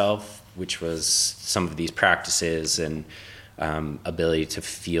for myself, which was some of these practices and ability to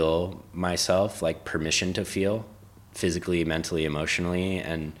feel myself, like permission to feel physically, mentally, emotionally,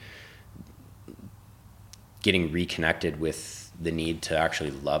 and getting reconnected with the need to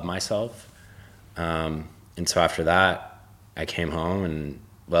actually love myself. And so after that, I came home, and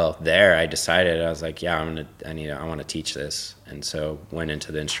there I decided, I was like, yeah, I want to teach this. And so went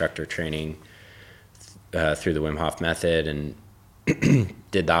into the instructor training through the Wim Hof method, and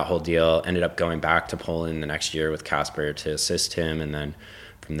did that whole deal. Ended up going back to Poland the next year with Casper to assist him. And then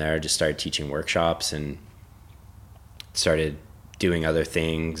from there, just started teaching workshops and started doing other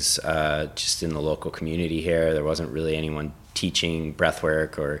things just in the local community here. There wasn't really anyone teaching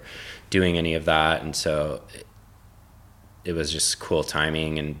breathwork or doing any of that, and so it was just cool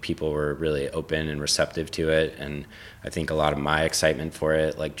timing, and people were really open and receptive to it, and I think a lot of my excitement for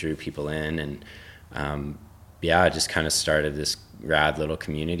it like drew people in, and I just kind of started this rad little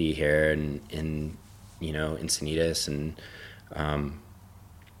community here in you know, Encinitas. And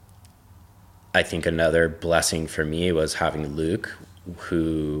I think another blessing for me was having Luke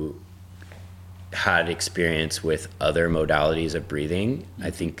who had experience with other modalities of breathing. I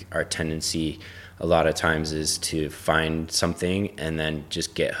think our tendency a lot of times is to find something and then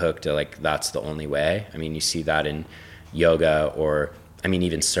just get hooked to like, that's the only way. I mean, you see that in yoga, or I mean,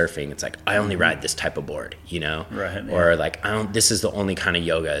 even surfing. It's like, I only ride this type of board, you know? Right. Yeah. Or like, this is the only kind of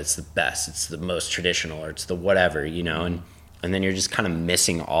yoga. It's the best. It's the most traditional, or it's the whatever, you know? And then you're just kind of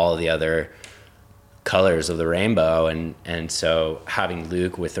missing all the other colors of the rainbow. And so having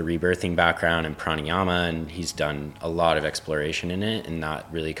Luke with a rebirthing background and pranayama, and he's done a lot of exploration in it, and that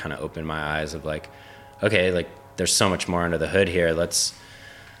really kind of opened my eyes of like, okay, like there's so much more under the hood here. Let's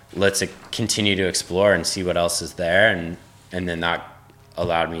continue to explore and see what else is there. And then that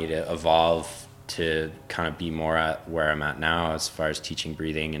allowed me to evolve to kind of be more at where I'm at now as far as teaching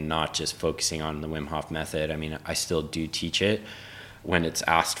breathing, and not just focusing on the Wim Hof method. I mean, I still do teach it when it's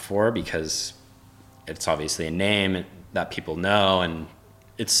asked for, because it's obviously a name that people know, and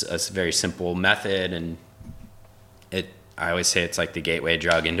it's a very simple method, and I always say it's like the gateway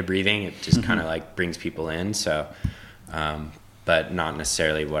drug into breathing. It just kind of like brings people in. So, but not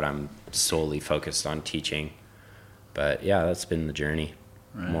necessarily what I'm solely focused on teaching. But yeah, that's been the journey,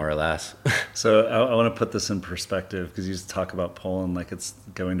 more or less. So I want to put this in perspective, because you just talk about Poland like it's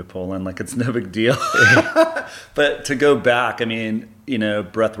going to Poland like it's no big deal. But to go back, I mean, you know,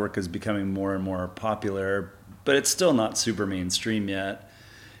 breathwork is becoming more and more popular, but it's still not super mainstream yet.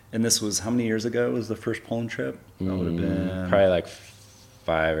 And this was, how many years ago was the first Poland trip? That would have been probably like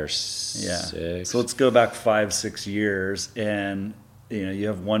 5 or 6. Yeah. So let's go back 5-6 years, and you know, you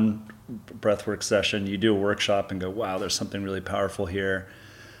have one breathwork session, you do a workshop and go, wow, there's something really powerful here.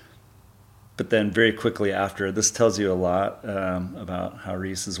 But then very quickly after, this tells you a lot about how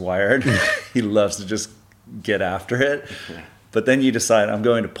Reis is wired. He loves to just get after it. But then you decide, I'm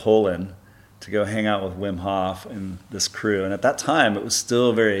going to Poland to go hang out with Wim Hof and this crew. And at that time, it was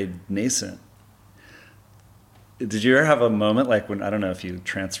still very nascent. Did you ever have a moment like when, I don't know if you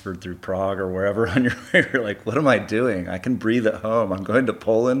transferred through Prague or wherever on your way, you're like, what am I doing? I can breathe at home. I'm going to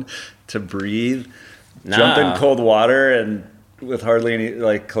Poland to breathe, jump in cold water and with hardly any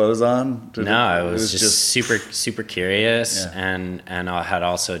like clothes on? No, it was just super curious. Yeah. And I had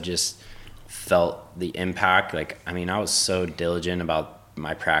also just felt the impact. Like, I mean, I was so diligent about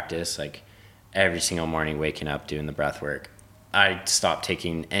my practice, like every single morning waking up, doing the breath work. I stopped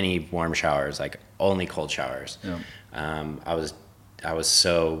taking any warm showers, like only cold showers. Yeah. I was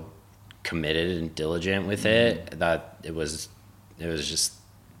so committed and diligent with it that it was just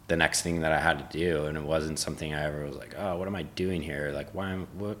the next thing that I had to do. And it wasn't something I ever was like, oh, what am I doing here? Like,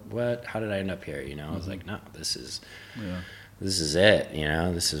 what, how did I end up here? You know, I was like, no, this is it. You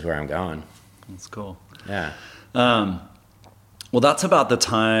know, this is where I'm going. That's cool. Yeah. Well, that's about the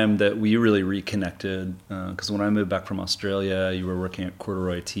time that we really reconnected. Because when I moved back from Australia, you were working at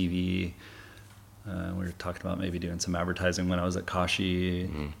Corduroy TV. We were talking about maybe doing some advertising when I was at Kashi.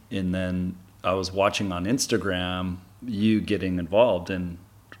 Mm-hmm. And then I was watching on Instagram you getting involved in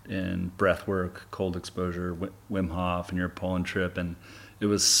breath work, cold exposure, Wim Hof, and your Poland trip. And it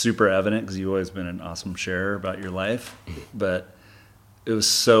was super evident, because you've always been an awesome sharer about your life. But it was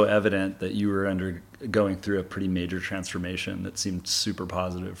so evident that you were going through a pretty major transformation that seemed super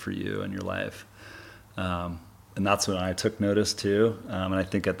positive for you and your life. And that's when I took notice too. And I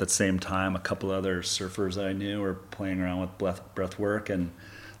think at the same time, a couple other surfers that I knew were playing around with breath work, and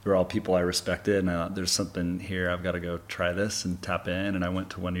they're all people I respected. And I thought, there's something here, I've got to go try this and tap in. And I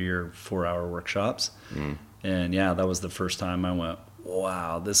went to one of your 4-hour workshops. And yeah, that was the first time I went,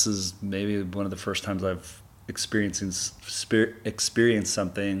 wow, this is maybe one of the first times I've experienced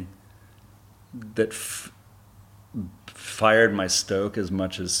something that fired my stoke as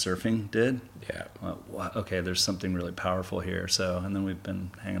much as surfing did. Yeah. Wow, okay, there's something really powerful here. So, and then we've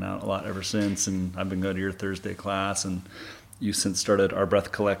been hanging out a lot ever since, and I've been going to your Thursday class, and you since started Our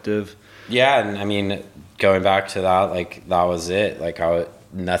Breath Collective. Yeah, and I mean, going back to that, like that was it. Like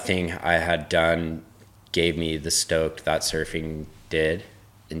nothing I had done gave me the stoke that surfing did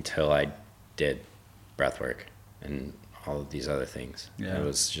until I did breathwork and all of these other things. Yeah. It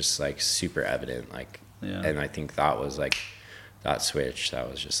was just like super evident, like, and I think that was like that switch. That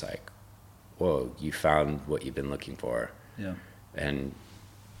was just like, whoa, you found what you've been looking for. Yeah. And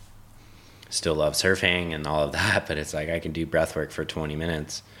still love surfing and all of that, but it's like I can do breathwork for 20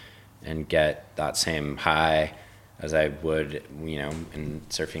 minutes and get that same high as I would, you know, and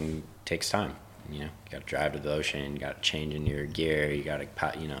surfing takes time. You know, you got to drive to the ocean, you got to change in your gear, you got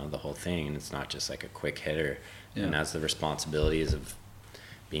to, you know, the whole thing. And it's not just like a quick hitter. Yeah. And as the responsibilities of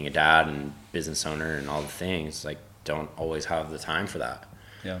being a dad and business owner and all the things, like, don't always have the time for that.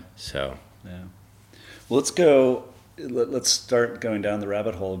 Yeah. So. Yeah. Well, let's go let's start going down the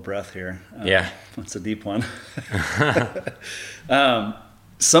rabbit hole of breath here. Yeah. It's a deep one.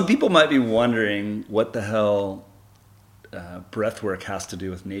 Some people might be wondering what the hell breath work has to do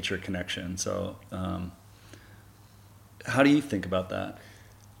with nature connection. So how do you think about that?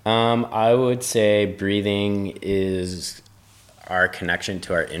 I would say breathing is our connection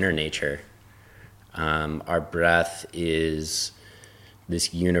to our inner nature. Our breath is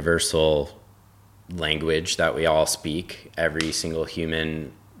this universal language that we all speak. Every single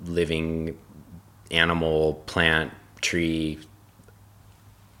human, living animal, plant, tree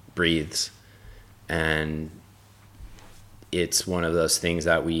breathes. And it's one of those things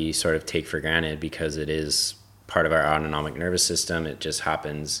that we sort of take for granted because it is part of our autonomic nervous system. It just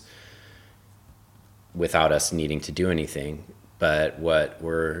happens without us needing to do anything. But what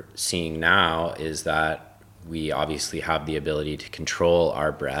we're seeing now is that we obviously have the ability to control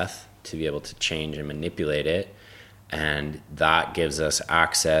our breath, to be able to change and manipulate it. And that gives us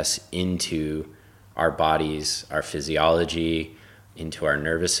access into our bodies, our physiology, into our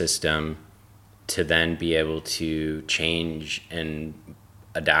nervous system, to then be able to change and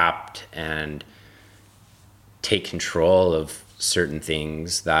adapt and take control of certain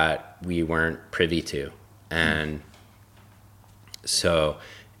things that we weren't privy to. And so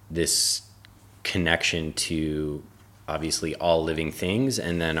this connection to obviously all living things,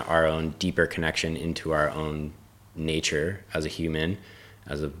 and then our own deeper connection into our own nature as a human,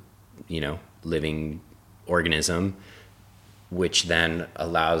 as a, living organism, which then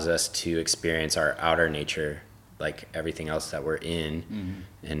allows us to experience our outer nature, like everything else that we're in,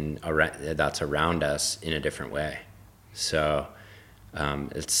 and that's around us in a different way. So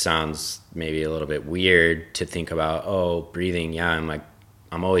it sounds maybe a little bit weird to think about, breathing. Yeah,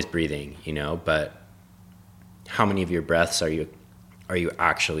 I'm always breathing, but how many of your breaths are you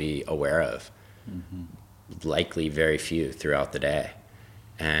actually aware of? Likely very few throughout the day.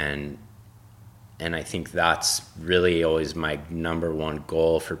 And I think that's really always my number one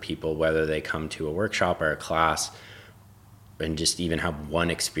goal for people, whether they come to a workshop or a class and just even have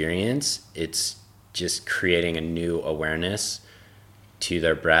one experience. It's just creating a new awareness to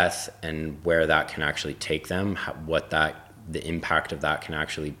their breath and where that can actually take them, the impact of that can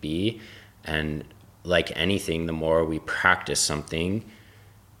actually be. And like anything, the more we practice something,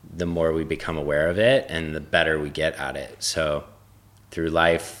 the more we become aware of it and the better we get at it. So through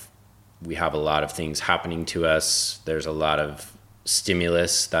life, we have a lot of things happening to us. There's a lot of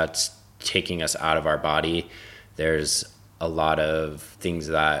stimulus that's taking us out of our body. There's a lot of things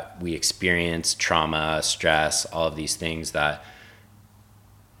that we experience, trauma, stress, all of these things that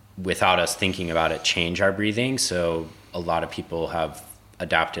without us thinking about it change our breathing. So a lot of people have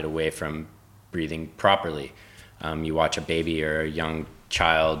adapted away from breathing properly. You watch a baby or a young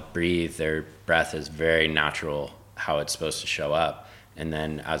child breathe, their breath is very natural, how it's supposed to show up. And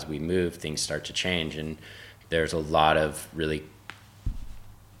then as we move, things start to change. And there's a lot of really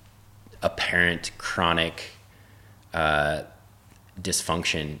apparent chronic dysfunction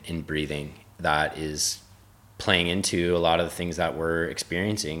in breathing that is playing into a lot of the things that we're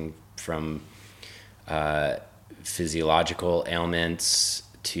experiencing, from physiological ailments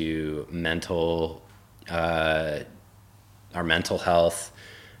to our mental health,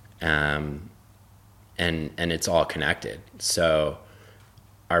 and it's all connected. So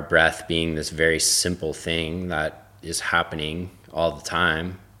our breath being this very simple thing that is happening all the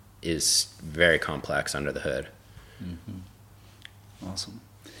time is very complex under the hood. Awesome.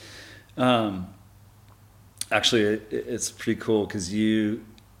 Actually, it's pretty cool because the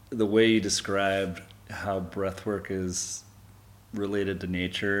way you described how breathwork is related to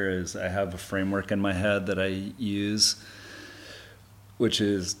nature is, I have a framework in my head that I use, which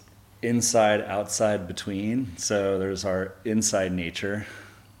is inside, outside, between. So there's our inside nature,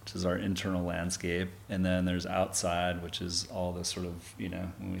 which is our internal landscape, and then there's outside, which is all the sort of,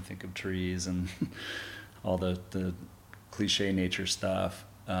 when we think of trees and all the cliche nature stuff,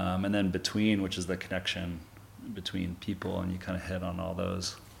 and then between, which is the connection between people, and you kind of hit on all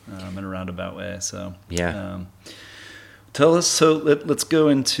those in a roundabout way. So tell us. So let's go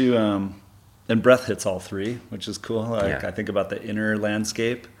into and breath hits all three, which is cool. I think about the inner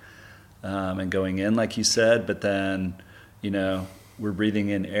landscape and going in, like you said, but then we're breathing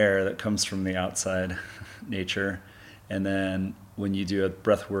in air that comes from the outside nature, and then when you do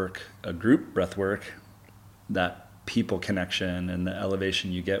a group breath work, that people connection and the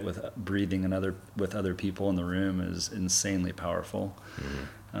elevation you get with breathing with other people in the room is insanely powerful.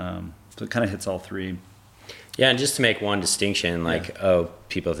 So it kind of hits all three. Yeah, and just to make one distinction,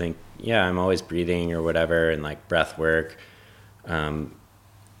 people think, I'm always breathing or whatever, and like breath work.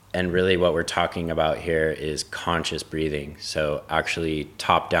 And really what we're talking about here is conscious breathing. So actually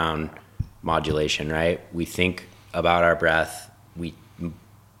top down modulation, right? We think about our breath. We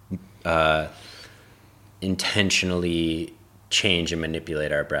intentionally change and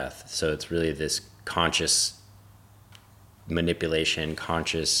manipulate our breath. So it's really this conscious manipulation,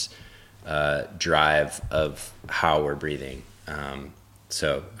 conscious drive of how we're breathing.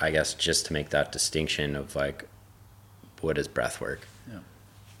 So I guess just to make that distinction of like, what is breath work? Yeah.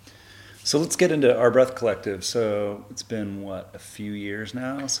 So let's get into Our Breath Collective. So it's been, a few years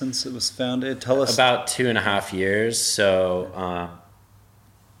now since it was founded? Tell us. About 2.5 years. So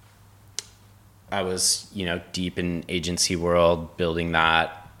I was, deep in agency world, building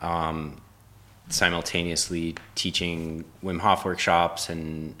that, simultaneously teaching Wim Hof workshops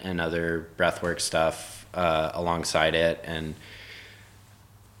and other breathwork stuff alongside it. And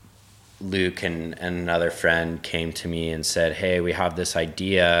Luke and another friend came to me and said, hey, we have this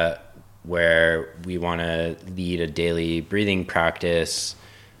idea where we want to lead a daily breathing practice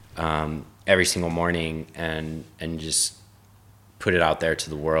every single morning and just put it out there to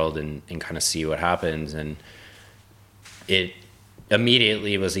the world and kind of see what happens. And it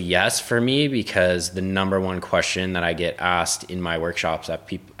immediately was a yes for me, because the number one question that I get asked in my workshops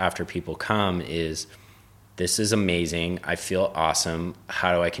after people come is, this is amazing. I feel awesome.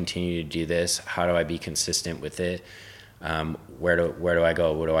 How do I continue to do this? How do I be consistent with it? Where do I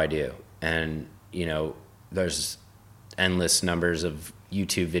go? What do I do? And, there's endless numbers of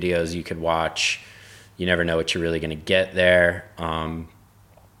YouTube videos you could watch. You never know what you're really going to get there.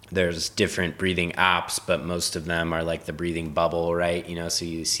 There's different breathing apps, but most of them are like the breathing bubble, right? So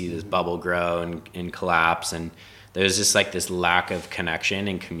you see this bubble grow and collapse, and there's just like this lack of connection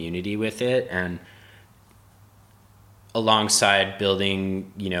and community with it. And alongside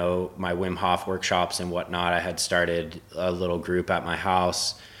building, my Wim Hof workshops and whatnot, I had started a little group at my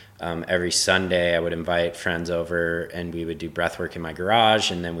house. Every Sunday I would invite friends over and we would do breath work in my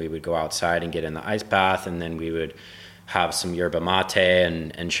garage, and then we would go outside and get in the ice bath, and then we would have some yerba mate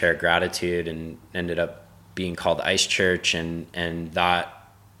and share gratitude, and ended up being called Ice Church. And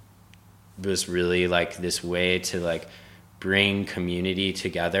that was really like this way to like bring community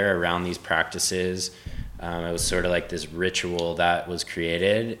together around these practices. It was sort of like this ritual that was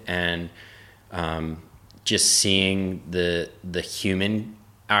created, and just seeing the human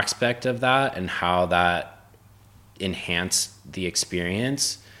aspect of that and how that enhanced the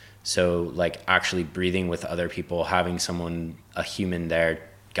experience. So like actually breathing with other people, having someone, a human there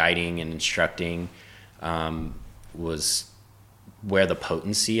guiding and instructing, was where the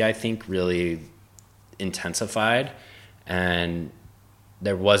potency, I think, really intensified. And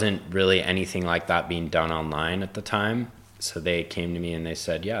there wasn't really anything like that being done online at the time. So they came to me and they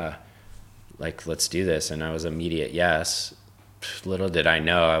said, yeah, like, let's do this. And I was immediate yes. Little did I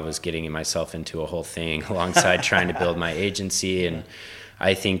know I was getting myself into a whole thing alongside trying to build my agency. And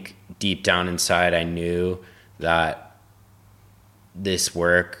I think deep down inside, I knew that this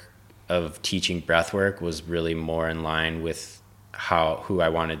work of teaching breath work was really more in line with who I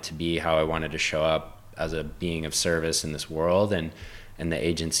wanted to be, how I wanted to show up as a being of service in this world. And the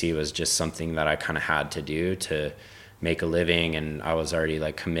agency was just something that I kind of had to do to make a living. And I was already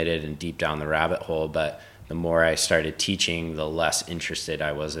like committed and deep down the rabbit hole. But the more I started teaching, the less interested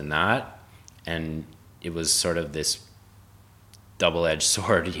I was in that. And it was sort of this double-edged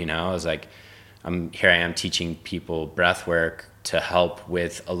sword, I was like, here I am teaching people breath work to help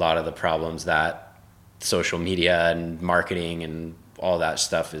with a lot of the problems that social media and marketing and all that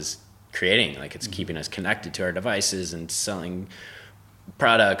stuff is creating. Like, it's keeping us connected to our devices and selling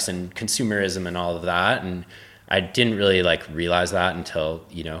products and consumerism and all of that. And I didn't really like realize that until,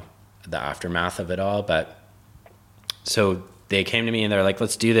 the aftermath of it all. But so they came to me and they're like,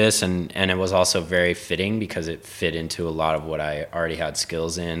 let's do this. And it was also very fitting because it fit into a lot of what I already had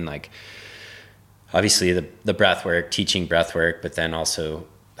skills in. Like, obviously the breath work, teaching breath work, but then also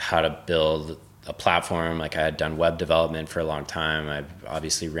how to build a platform. Like, I had done web development for a long time. I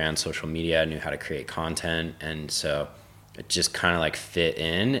obviously ran social media, I knew how to create content. And so it just kind of like fit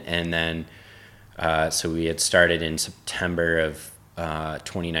in. And then, so we had started in September of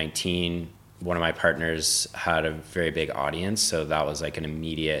 2019. One of my partners had a very big audience. So that was like an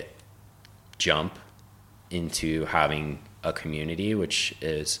immediate jump into having a community, which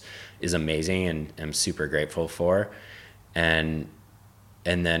is amazing and I'm super grateful for. And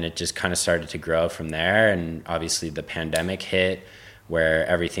then it just kind of started to grow from there. And obviously the pandemic hit, where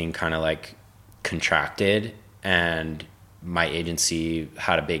everything kind of like contracted, and my agency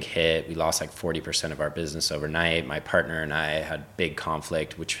had a big hit. We lost like 40% of our business overnight. My partner and I had big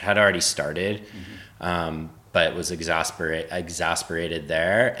conflict, which had already started. but it was exasperated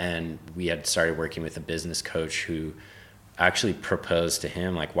there. And we had started working with a business coach who actually proposed to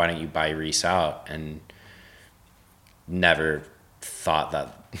him, like, why don't you buy Reis out? And never thought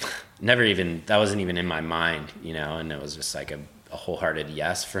that, that wasn't even in my mind, you know, and it was just like a wholehearted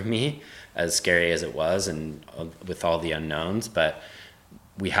yes for me, as scary as it was and with all the unknowns. But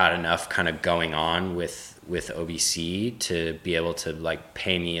we had enough kind of going on with OBC to be able to like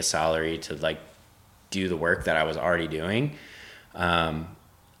pay me a salary to like do the work that I was already doing.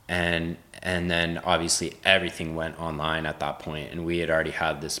 And then obviously everything went online at that point, and we had already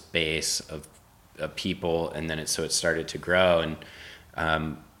had this base of people, and then it started to grow.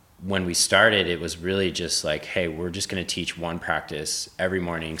 And when we started, it was really just like, hey, we're just going to teach one practice every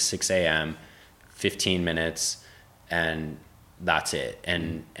morning, 6 a.m., 15 minutes, and that's it.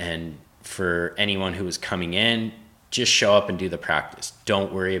 And for anyone who was coming in, just show up and do the practice.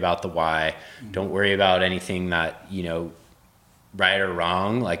 Don't worry about the why. Don't worry about anything that, you know, right or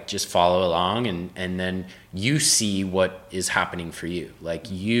wrong. Like, just follow along, and then you see what is happening for you. Like,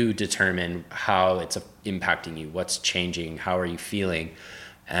 you determine how it's impacting you, what's changing, how are you feeling.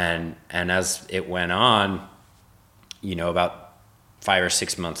 And as it went on, you know, about 5 or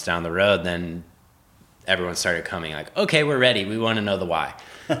 6 months down the road, then everyone started coming like, okay, we're ready. We want to know the why.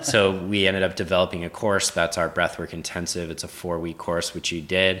 So we ended up developing a course. That's our Breathwork Intensive. It's a 4-week course, which you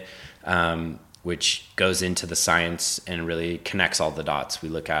did, which goes into the science and really connects all the dots. We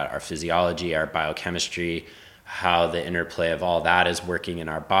look at our physiology, our biochemistry, how the interplay of all that is working in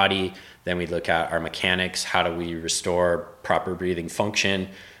our body. Then we look at our mechanics. How do we restore proper breathing function?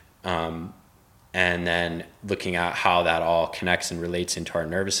 And then looking at how that all connects and relates into our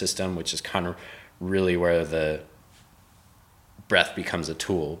nervous system, which is kind of really where the breath becomes a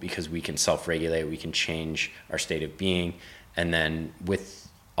tool, because we can self-regulate, we can change our state of being. And then with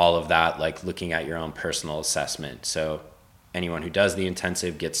all of that, like looking at your own personal assessment. So anyone who does the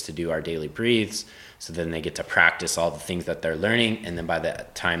intensive gets to do our daily breathes. So then they get to practice all the things that they're learning. And then by the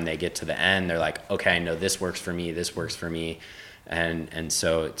time they get to the end, they're like, okay, I know this works for me, this works for me. And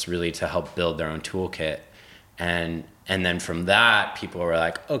so it's really to help build their own toolkit. And then from that, people were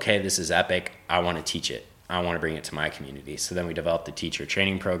like, okay, this is epic. I want to teach it. I want to bring it to my community. So then we developed the teacher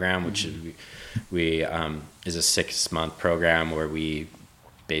training program, which is a 6-month program where we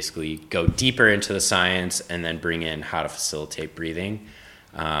basically go deeper into the science and then bring in how to facilitate breathing.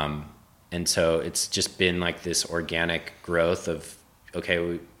 And so it's just been like this organic growth of, okay,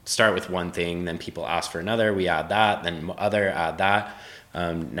 we start with one thing, then people ask for another, we add that, then add that.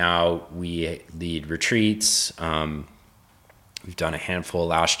 Now we lead retreats. We've done a handful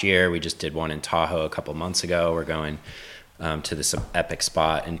last year. We just did one in Tahoe a couple months ago. We're going to this epic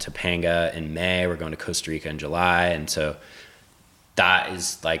spot in Topanga in May. We're going to Costa Rica in July. And so that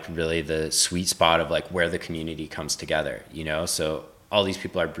is like really the sweet spot of like where the community comes together, you know? So all these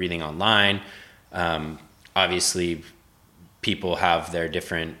people are breathing online. Obviously people have their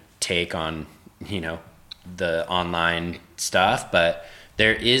different take on, you know, the online stuff, but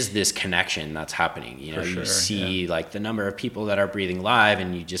there is this connection that's happening. You know, you see like the number of people that are breathing live,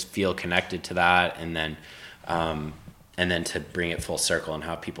 and you just feel connected to that. And then to bring it full circle and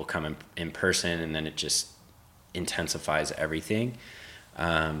have people come in person, and then it just intensifies everything.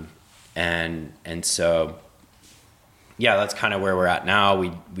 And so, yeah, that's kind of where we're at now.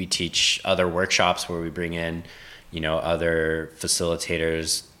 We teach other workshops where we bring in, you know, other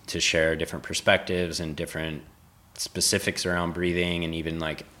facilitators to share different perspectives and different specifics around breathing, and even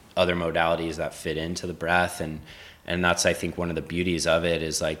like other modalities that fit into the breath. And that's, I think, one of the beauties of it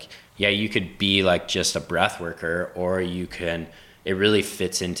is like, yeah, you could be like just a breath worker, or it really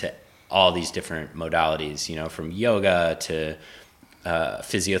fits into all these different modalities, you know, from yoga to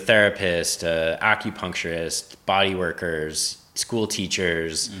physiotherapist, to acupuncturist, body workers, school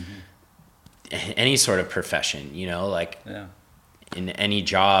teachers, any sort of profession, you know, like in any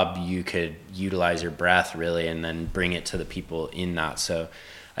job you could utilize your breath really, and then bring it to the people in that. So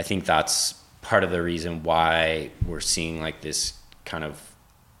I think that's part of the reason why we're seeing like this kind of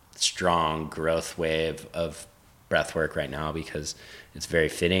strong growth wave of breath work right now, because it's very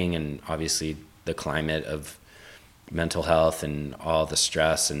fitting. And obviously the climate of mental health and all the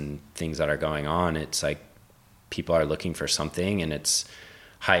stress and things that are going on, it's like people are looking for something, and it's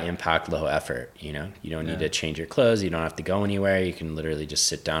high impact, low effort. You know, you don't need to change your clothes. You don't have to go anywhere. You can literally just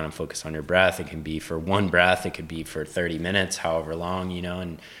sit down and focus on your breath. It can be for one breath. It could be for 30 minutes, however long, you know,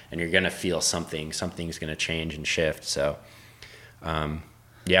 and you're going to feel something's going to change and shift. So,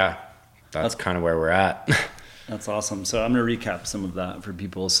 that's kind of where we're at. That's awesome. So I'm going to recap some of that for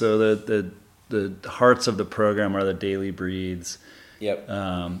people. So the hearts of the program are the daily breathes.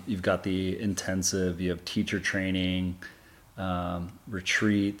 Yep. You've got the intensive, you have teacher training,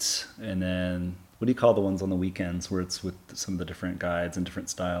 retreats, and then what do you call the ones on the weekends where it's with some of the different guides and different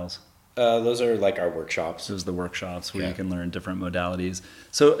styles? Those are like our workshops. Those are the workshops where you can learn different modalities.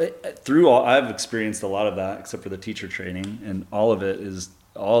 So I've experienced a lot of that, except for the teacher training, and all of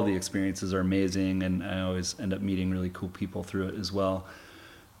the experiences are amazing, and I always end up meeting really cool people through it as well.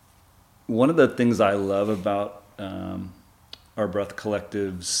 One of the things I love about our Breath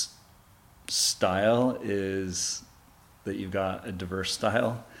Collective's style is that you've got a diverse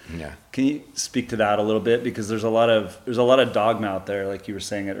style. Yeah. Can you speak to that a little bit? Because there's a lot of dogma out there, like you were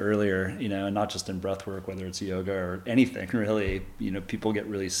saying it earlier, and not just in breathwork, whether it's yoga or anything really, people get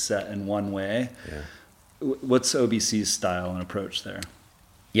really set in one way. Yeah. What's OBC's style and approach there?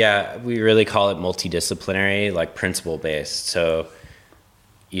 Yeah, we really call it multidisciplinary, like principle based. So,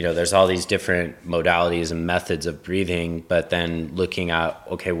 there's all these different modalities and methods of breathing, but then looking at,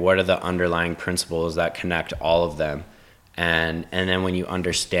 okay, what are the underlying principles that connect all of them? And then when you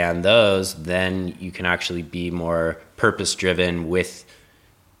understand those, then you can actually be more purpose driven with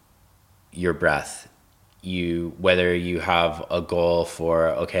your breath. Whether you have a goal for,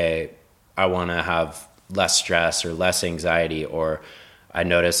 okay, I want to have less stress or less anxiety, or I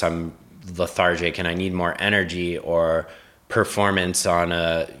notice I'm lethargic and I need more energy, or performance on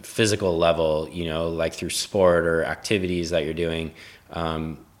a physical level, like through sport or activities that you're doing.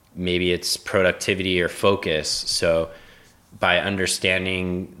 Maybe it's productivity or focus. So by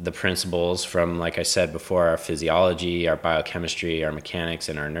understanding the principles from, like I said before, our physiology, our biochemistry, our mechanics,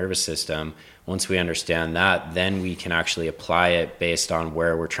 and our nervous system, once we understand that, then we can actually apply it based on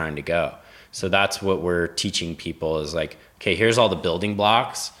where we're trying to go. So that's what we're teaching people is like, okay, here's all the building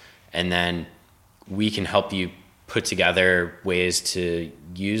blocks, and then we can help you put together ways to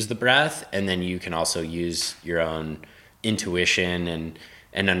use the breath, and then you can also use your own intuition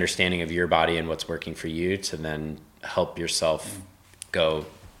and understanding of your body and what's working for you to then help yourself go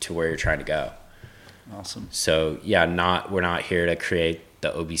to where you're trying to go. Awesome. So we're not here to create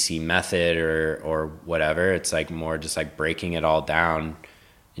the OBC method or whatever. It's like more just like breaking it all down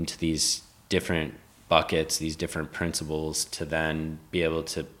into these different buckets, these different principles to then be able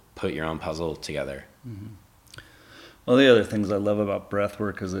to put your own puzzle together. Mm-hmm. Well, the other things I love about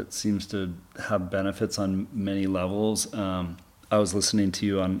breathwork is it seems to have benefits on many levels. I was listening to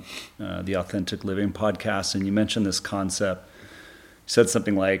you on the Authentic Living podcast, and you mentioned this concept. You said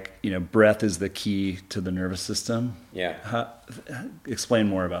something like, breath is the key to the nervous system. Yeah. Explain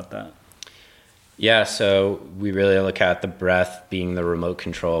more about that. Yeah, so we really look at the breath being the remote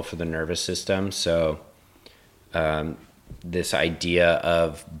control for the nervous system. So this idea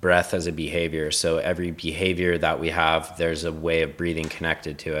of breath as a behavior. So every behavior that we have, there's a way of breathing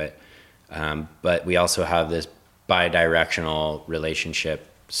connected to it. But we also have this bidirectional relationship.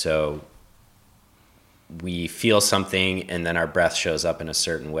 So we feel something and then our breath shows up in a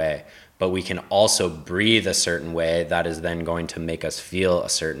certain way. But we can also breathe a certain way that is then going to make us feel a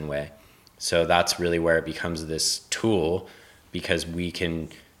certain way. So that's really where it becomes this tool, because we can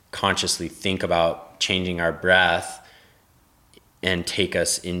consciously think about changing our breath and take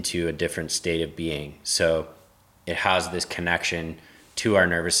us into a different state of being. So it has this connection to our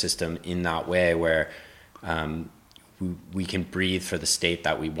nervous system in that way where we can breathe for the state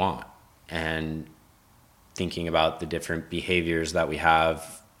that we want. And thinking about the different behaviors that we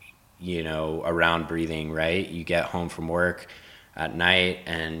have, around breathing, right? You get home from work at night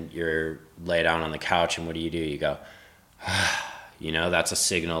and you're laid down on the couch, and what do? You go, that's a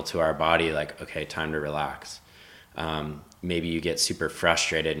signal to our body like, okay, time to relax. Maybe you get super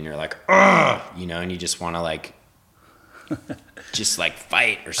frustrated and you're like, and you just want to just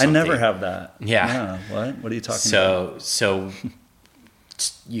fight or something. I never have that. Yeah. What are you talking about? So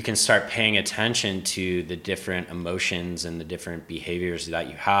you can start paying attention to the different emotions and the different behaviors that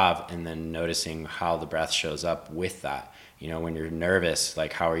you have, and then noticing how the breath shows up with that. When you're nervous,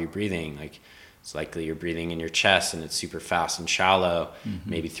 how are you breathing? It's likely you're breathing in your chest and it's super fast and shallow,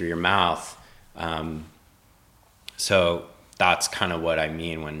 maybe through your mouth. So that's kind of what I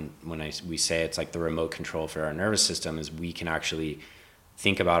mean when we say it's like the remote control for our nervous system, is we can actually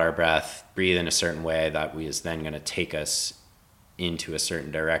think about our breath, breathe in a certain way that is then going to take us into a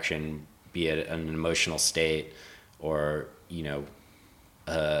certain direction, be it an emotional state or,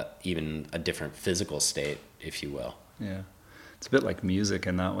 even a different physical state, if you will. Yeah. It's a bit like music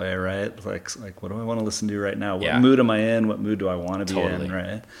in that way, right? Like what do I want to listen to right now? What mood am I in? What mood do I want to be in,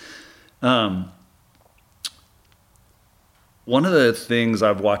 right? one of the things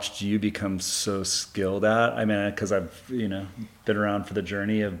I've watched you become so skilled at, I mean, because I've, been around for the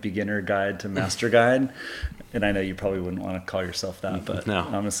journey of beginner guide to master guide. And I know you probably wouldn't want to call yourself that, but no.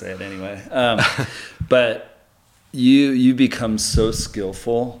 I'm going to say it anyway. But you become so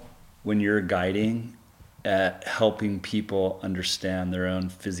skillful when you're guiding at helping people understand their own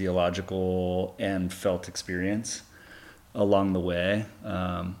physiological and felt experience along the way.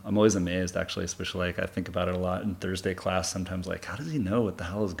 I'm always amazed, actually, especially like I think about it a lot in Thursday class. Sometimes like, how does he know what the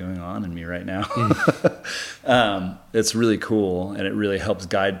hell is going on in me right now? It's really cool, and it really helps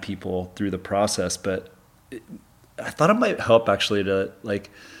guide people through the process. But I thought it might help actually to like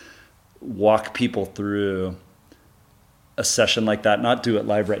walk people through a session like that, not do it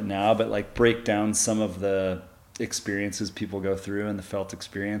live right now, but like break down some of the experiences people go through and the felt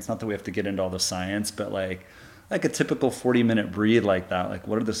experience. Not that we have to get into all the science, but like a typical 40-minute breathe like that, like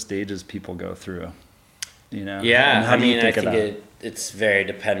what are the stages people go through, Yeah, I mean, I think it's very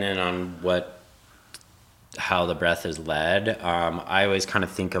dependent on how the breath is led. I always kind of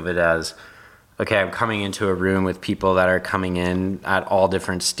think of it as, okay, I'm coming into a room with people that are coming in at all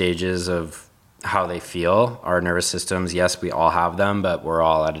different stages of how they feel. Our nervous systems, yes, we all have them, but we're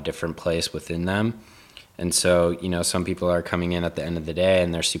all at a different place within them. And so, some people are coming in at the end of the day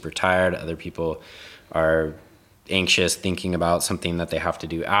and they're super tired. Other people are anxious, thinking about something that they have to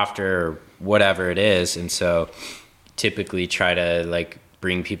do after or whatever it is. And so typically try to like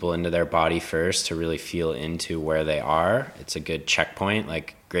bring people into their body first to really feel into where they are. It's a good checkpoint,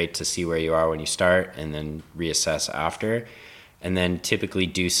 like great to see where you are when you start and then reassess after. And then typically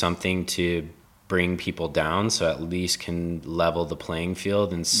do something to bring people down so at least can level the playing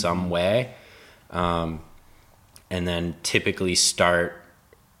field in some way. And then typically start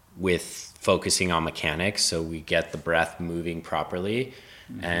with focusing on mechanics so we get the breath moving properly,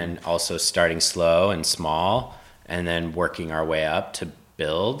 and also starting slow and small and then working our way up to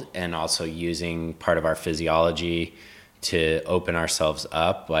build, and also using part of our physiology to open ourselves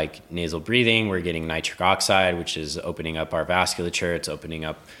up, like nasal breathing. We're getting nitric oxide, which is opening up our vasculature. It's opening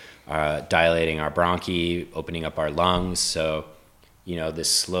up, dilating our bronchi, opening up our lungs. So,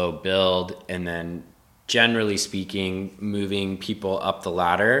 this slow build, and then generally speaking, moving people up the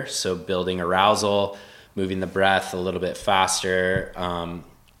ladder. So building arousal, moving the breath a little bit faster,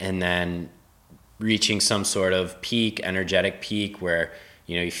 and then reaching some sort of peak, energetic peak where,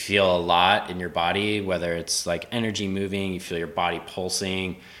 you feel a lot in your body, whether it's like energy moving, you feel your body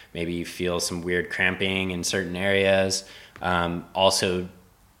pulsing, maybe you feel some weird cramping in certain areas. Also,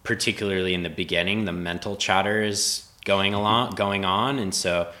 particularly in the beginning, the mental chatter is going on. And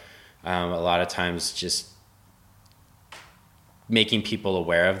so a lot of times just making people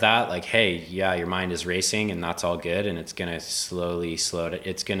aware of that, like, hey, yeah, your mind is racing and that's all good. And it's going to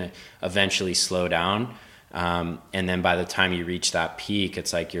it's going to eventually slow down. And then by the time you reach that peak,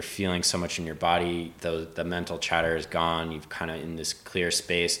 it's like you're feeling so much in your body, the mental chatter is gone. You've kind of in this clear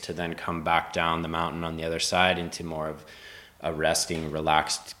space to then come back down the mountain on the other side into more of a resting,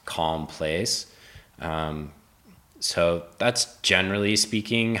 relaxed, calm place. So that's generally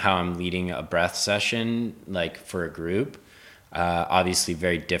speaking how I'm leading a breath session, like for a group. Obviously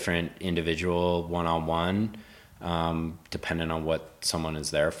very different individual one-on-one, depending on what someone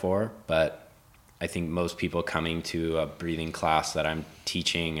is there for. But I think most people coming to a breathing class that I'm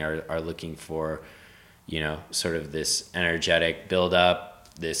teaching are looking for, sort of this energetic build up,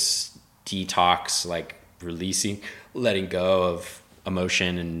 this detox, like releasing, letting go of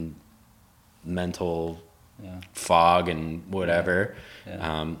emotion and mental fog and whatever,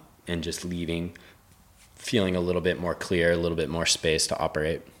 and just leaving, feeling a little bit more clear, a little bit more space to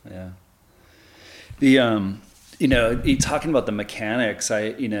operate. Yeah. The, talking about the mechanics,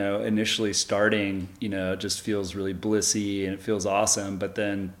 initially starting, it just feels really blissy and it feels awesome. But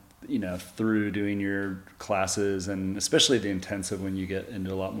then, through doing your classes and especially the intensive, when you get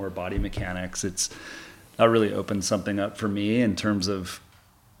into a lot more body mechanics, that really opened something up for me in terms of,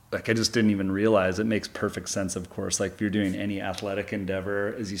 like, I just didn't even realize. It makes perfect sense, of course. Like if you're doing any athletic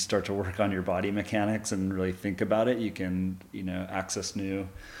endeavor, as you start to work on your body mechanics and really think about it, you can, access new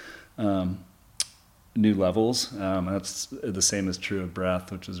levels. That's the same is true of breath,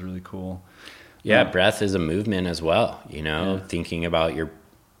 which is really cool. Yeah, breath is a movement as well. Thinking about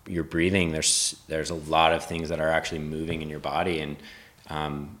your breathing, there's a lot of things that are actually moving in your body, and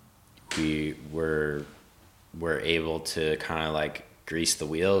we're able to kind of like grease the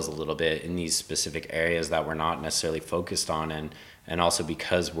wheels a little bit in these specific areas that we're not necessarily focused on, and also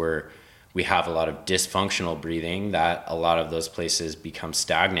because we have a lot of dysfunctional breathing, that a lot of those places become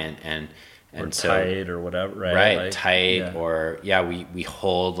stagnant and so tight or whatever, right? Like, tight, yeah. Or we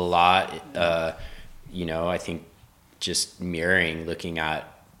hold a lot. I think just mirroring, looking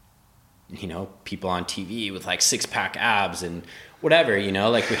at, you know, people on TV with like 6-pack abs and whatever, you know,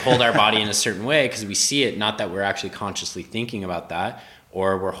 like we hold our body in a certain way because we see it, not that we're actually consciously thinking about that,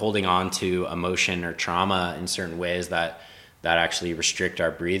 or we're holding on to emotion or trauma in certain ways that actually restrict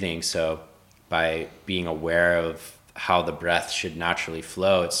our breathing. So by being aware of how the breath should naturally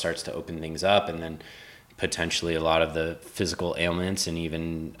flow, it starts to open things up, and then potentially a lot of the physical ailments and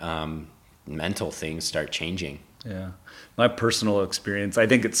even mental things start changing. Yeah. My personal experience, I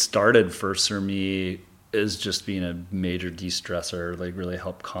think it started first for me is just being a major de-stressor, like really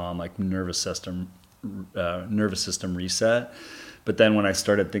help calm like nervous system reset. But then when I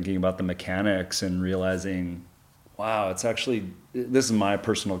started thinking about the mechanics and realizing, wow, it's actually, this is my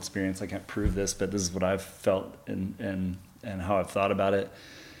personal experience. I can't prove this, but this is what I've felt and how I've thought about it.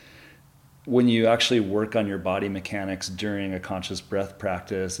 When you actually work on your body mechanics during a conscious breath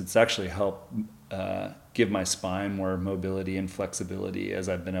practice, it's actually helped give my spine more mobility and flexibility as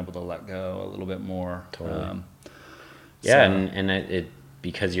I've been able to let go a little bit more. Totally. Yeah, so. and it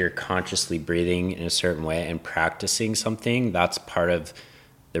because you're consciously breathing in a certain way and practicing something, that's part of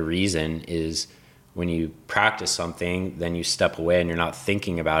the reason is when you practice something, then you step away and you're not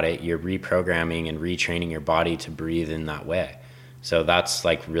thinking about it, you're reprogramming and retraining your body to breathe in that way. So that's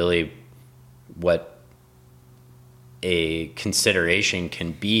like really what a consideration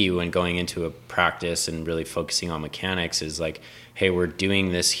can be when going into a practice and really focusing on mechanics is like, hey, we're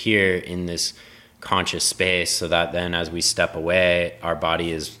doing this here in this conscious space so that then as we step away, our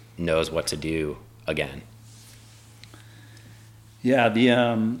body knows what to do again. Yeah,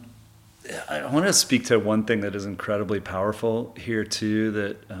 I want to speak to one thing that is incredibly powerful here too,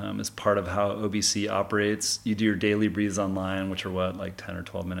 that is part of how OBC operates. You do your daily breathes online, which are what, like 10 or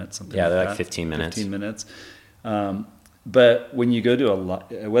 12 minutes, something like that? Yeah, they're like 15 minutes. 15 minutes. But when you go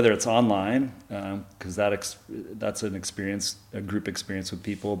to whether it's online, because that's an experience, a group experience with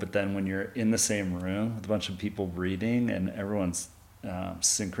people, but then when you're in the same room with a bunch of people breathing and everyone's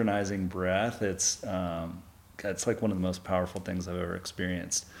synchronizing breath, it's like one of the most powerful things I've ever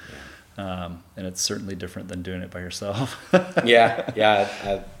experienced. Yeah. And it's certainly different than doing it by yourself.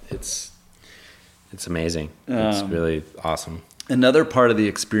 Yeah. It's amazing. It's really awesome. Another part of the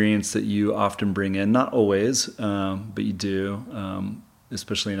experience that you often bring in, not always, but you do,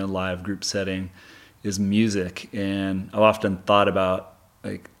 especially in a live group setting, is music. And I've often thought about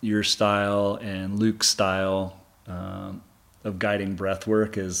like your style and Luke's style of guiding breath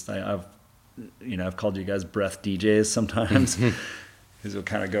work. I've called you guys breath DJs sometimes because you'll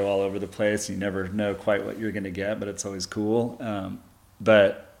kind of go all over the place. You never know quite what you're going to get, but it's always cool.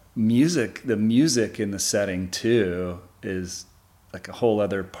 But the music in the setting too is like a whole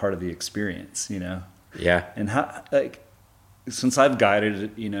other part of the experience, you know? Yeah. And how, like, since I've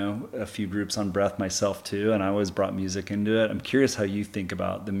guided, you know, a few groups on breath myself too, and I always brought music into it, I'm curious how you think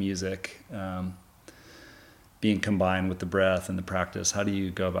about the music being combined with the breath and the practice. How do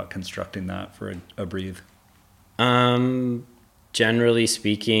you go about constructing that for a breathe? Generally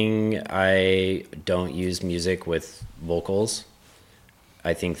speaking, I don't use music with vocals.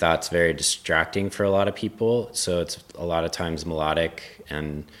 I think that's very distracting for a lot of people. So it's a lot of times melodic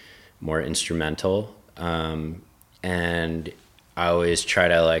and more instrumental. And I always try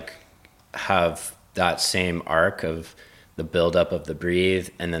to like have that same arc of the buildup of the breathe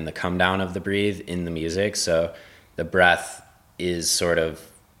and then the come down of the breathe in the music. So the breath is sort of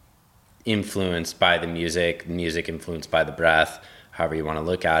influenced by the music influenced by the breath, however you want to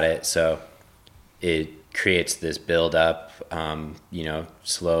look at it. So it creates this build up,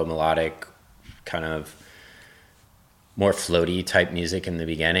 slow melodic kind of more floaty type music in the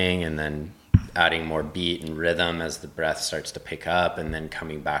beginning, and then adding more beat and rhythm as the breath starts to pick up, and then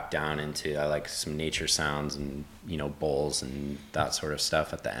coming back down into like some nature sounds and, bowls and that sort of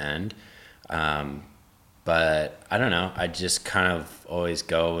stuff at the end. But I don't know, I just kind of always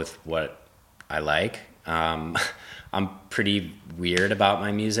go with what I like. I'm pretty weird about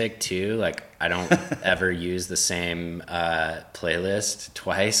my music too. Like I don't ever use the same playlist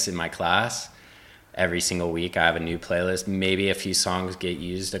twice in my class. Every single week I have a new playlist. Maybe a few songs get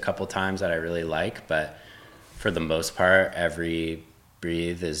used a couple times that I really like, but for the most part, every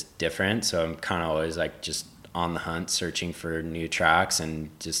breathe is different. So I'm kind of always like just on the hunt, searching for new tracks and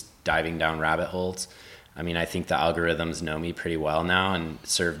just diving down rabbit holes. I mean, I think the algorithms know me pretty well now and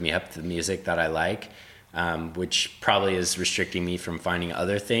serve me up the music that I like. Which probably is restricting me from finding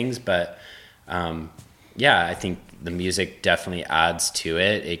other things. But I think the music definitely adds to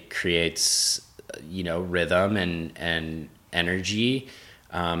it. It creates, rhythm and energy.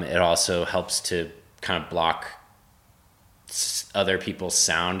 It also helps to kind of block other people's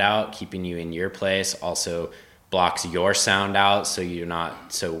sound out, keeping you in your place. Also blocks your sound out, so you're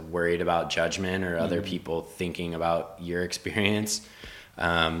not so worried about judgment or other people thinking about your experience.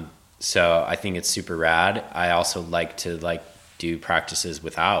 So I think it's super rad. I also like to do practices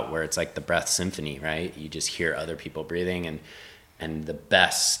without, where it's like the breath symphony, right? You just hear other people breathing, and the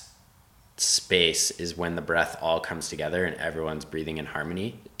best space is when the breath all comes together and everyone's breathing in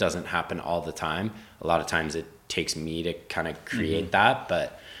harmony. It doesn't happen all the time. A lot of times it takes me to kind of create that,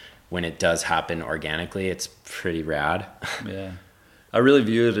 but when it does happen organically, it's pretty rad. Yeah. I really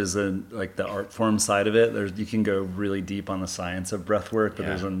view it as like the art form side of it. You can go really deep on the science of breath work, but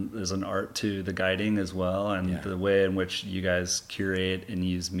there's an art to the guiding as well. And the way in which you guys curate and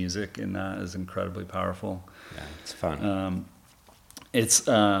use music in that is incredibly powerful. Yeah, it's fun.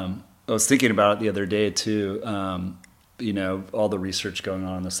 I was thinking about it the other day too. All the research going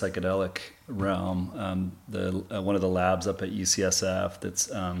on in the psychedelic realm. One of the labs up at UCSF, that's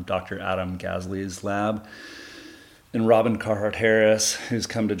Dr. Adam Gasly's lab, and Robin Carhart Harris, who's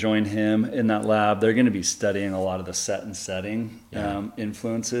come to join him in that lab. They're going to be studying a lot of the set and setting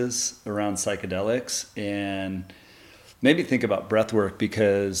influences around psychedelics, and maybe think about breath work,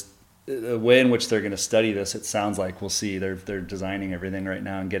 because the way in which they're going to study this, it sounds like, we'll see, they're designing everything right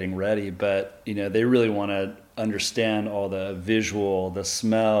now and getting ready, but they really want to understand all the visual, the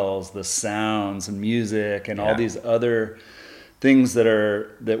smells, the sounds and music, and all these other things that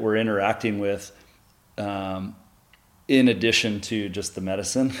we're interacting with, in addition to just the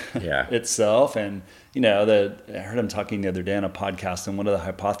medicine itself. And I heard him talking the other day on a podcast, and one of the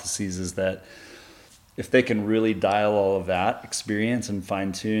hypotheses is that if they can really dial all of that experience and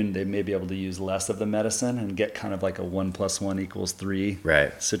fine tune, they may be able to use less of the medicine and get kind of like a 1 + 1 = 3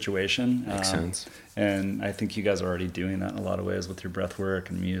 situation. Makes sense. And I think you guys are already doing that in a lot of ways with your breath work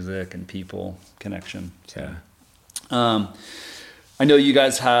and music and people connection. So, I know you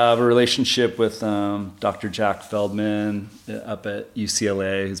guys have a relationship with Dr. Jack Feldman up at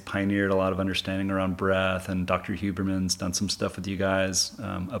UCLA, who's pioneered a lot of understanding around breath, and Dr. Huberman's done some stuff with you guys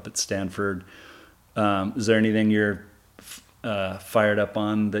up at Stanford. Is there anything you're fired up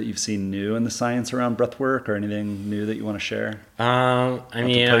on that you've seen new in the science around breath work, or anything new that you want to share? I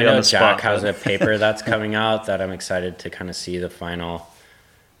know Jack has a paper that's coming out that I'm excited to kind of see the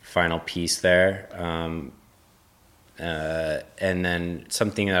final piece there. And then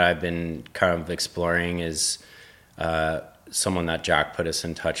something that I've been kind of exploring is someone that Jack put us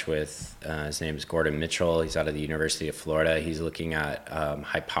in touch with. His name is Gordon Mitchell. He's out of the University of Florida. He's looking at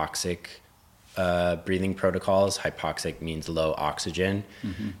hypoxic breathing protocols. Hypoxic means low oxygen.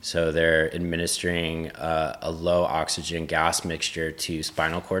 So they're administering a low oxygen gas mixture to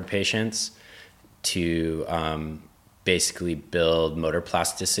spinal cord patients to basically build motor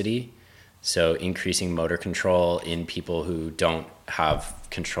plasticity. So increasing motor control in people who don't have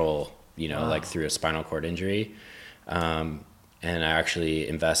control, like through a spinal cord injury. And I actually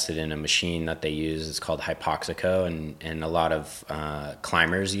invested in a machine that they use. It's called Hypoxico, and a lot of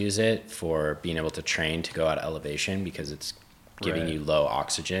climbers use it for being able to train to go at elevation, because it's giving you low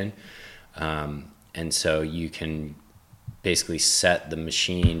oxygen. And so you can basically set the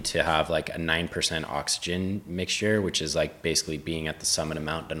machine to have like a 9% oxygen mixture, which is like basically being at the summit of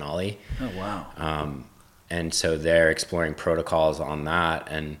Mount Denali. Oh, wow. And so they're exploring protocols on that.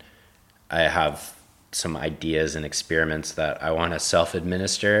 And I have some ideas and experiments that I want to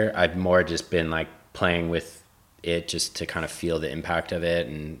self-administer. I've more just been like playing with it just to kind of feel the impact of it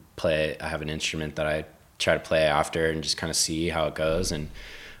and play. I have an instrument that I try to play after and just kind of see how it goes. And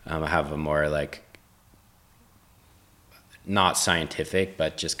I have a more like, not scientific,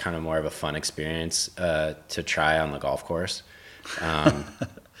 but just kind of more of a fun experience to try on the golf course.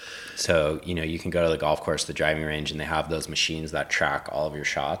 So, you can go to the golf course, the driving range, and they have those machines that track all of your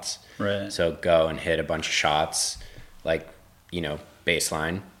shots. Right. So go and hit a bunch of shots, like,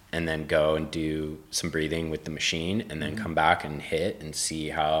 baseline, and then go and do some breathing with the machine, and then come back and hit and see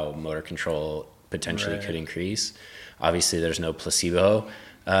how motor control potentially could increase. Obviously, there's no placebo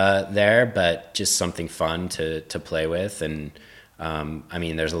there, but just something fun to play with. And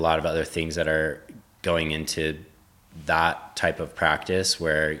there's a lot of other things that are going into that type of practice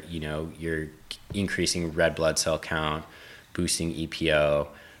where you're increasing red blood cell count, boosting EPO,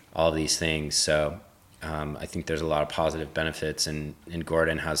 all these things. So I think there's a lot of positive benefits, and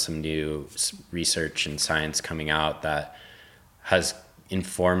Gordon has some new research and science coming out that has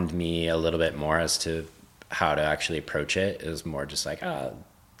informed me a little bit more as to how to actually approach it. It was more just like,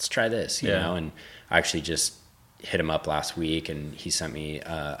 let's try this, you know. And I actually just hit him up last week, and he sent me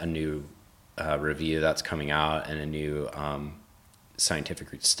a new review that's coming out, and a new scientific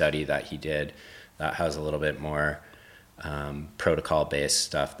study that he did that has a little bit more protocol based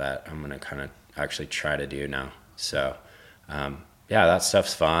stuff that I'm going to kind of actually try to do now. So, yeah, that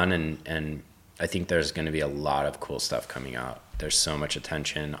stuff's fun. And I think there's going to be a lot of cool stuff coming out. There's so much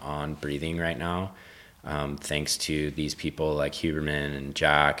attention on breathing right now, thanks to these people like Huberman and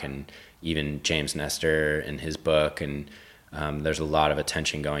Jack and even James Nestor in his book. And there's a lot of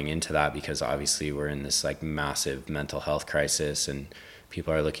attention going into that because obviously we're in this like massive mental health crisis, and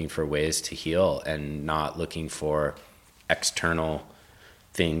people are looking for ways to heal and not looking for external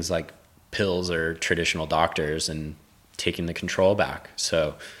things like pills or traditional doctors, and taking the control back.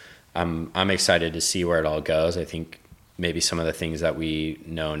 So I'm excited to see where it all goes. I think maybe some of the things that we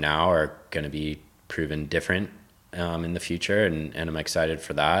know now are going to be proven different in the future, and I'm excited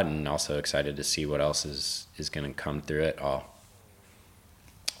for that, and also excited to see what else is going to come through it all.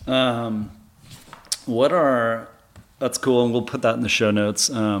 That's cool, and we'll put that in the show notes.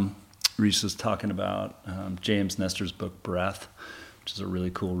 Reis was talking about James Nestor's book Breath, which is a really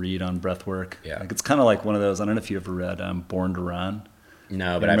cool read on breath work. Yeah. Like it's kind of like one of those, I don't know if you ever read Born to Run.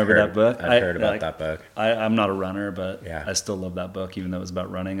 No, but Remember that book? I've heard about that book. I'm not a runner, but yeah. I still love that book, even though it was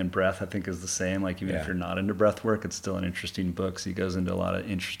about running. And breath, I think, is the same. Like even if you're not into breath work, it's still an interesting book. So he goes into a lot of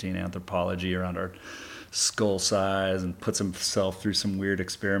interesting anthropology around our skull size and puts himself through some weird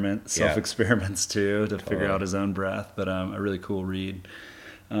self-experiments too, to figure out his own breath. But a really cool read.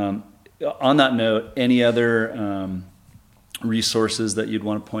 On that note, any other resources that you'd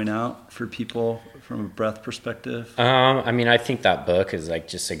want to point out for people from a breath perspective? I mean, I think that book is like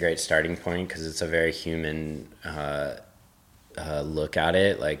just a great starting point because it's a very human look at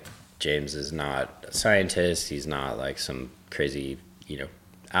it. Like James is not a scientist. He's not like some crazy,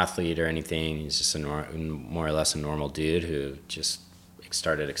 athlete or anything. He's just more or less a normal dude who just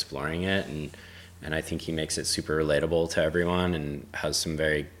started exploring it. And I think he makes it super relatable to everyone and has some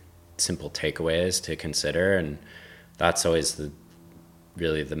very simple takeaways to consider. And that's always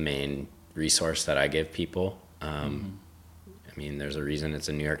really the main resource that I give people. I mean, there's a reason it's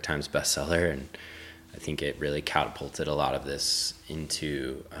a New York Times bestseller, and I think it really catapulted a lot of this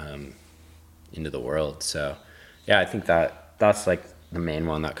into the world. So, yeah, I think that's like the main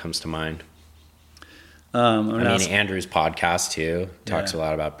one that comes to mind. Andrew's podcast too talks a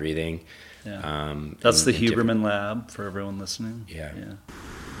lot about breathing. Yeah. That's the Huberman Lab for everyone listening. Yeah.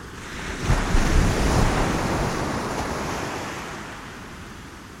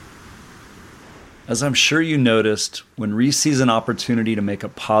 As I'm sure you noticed, when Reis sees an opportunity to make a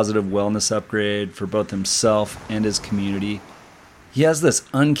positive wellness upgrade for both himself and his community, he has this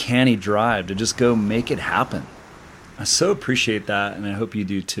uncanny drive to just go make it happen. I so appreciate that, and I hope you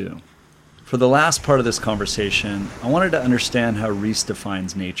do too. For the last part of this conversation, I wanted to understand how Reis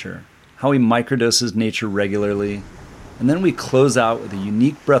defines nature, how he microdoses nature regularly, and then we close out with a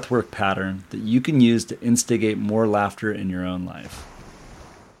unique breathwork pattern that you can use to instigate more laughter in your own life.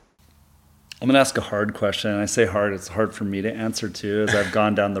 I'm going to ask a hard question. And I say hard, it's hard for me to answer too, as I've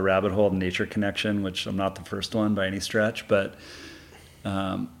gone down the rabbit hole of nature connection, which I'm not the first one by any stretch, but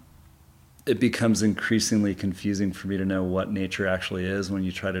it becomes increasingly confusing for me to know what nature actually is when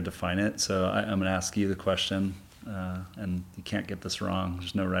you try to define it. So I'm going to ask you the question, and you can't get this wrong.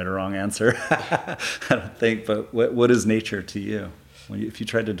 There's no right or wrong answer, I don't think, but what is nature to you? If you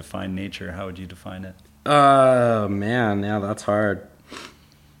tried to define nature, how would you define it? Oh, man, yeah, that's hard.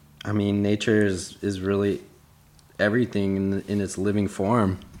 I mean, nature is really everything in its living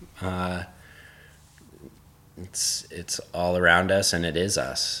form. It's all around us, and it is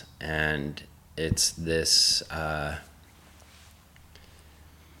us. And it's this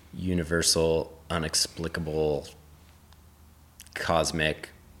universal, unexplicable, cosmic,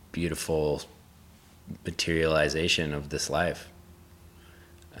 beautiful materialization of this life.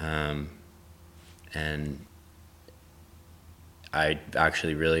 And I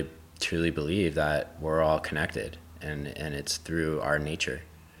actually really truly believe that we're all connected, and it's through our nature.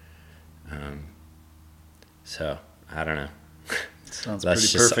 So I don't know. Sounds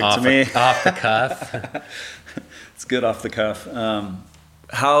pretty perfect to me. Off the cuff. It's good off the cuff.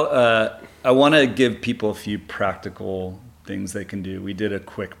 I want to give people a few practical things they can do. We did a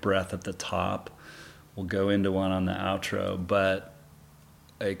quick breath at the top. We'll go into one on the outro, but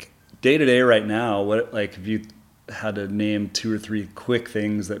like day to day right now, if you had to name 2 or 3 quick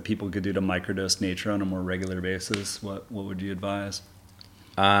things that people could do to microdose nature on a more regular basis, what would you advise?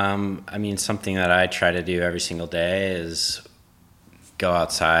 I mean, something that I try to do every single day is go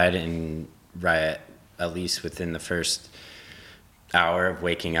outside and at least within the first hour of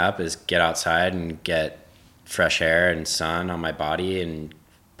waking up is get outside and get fresh air and sun on my body and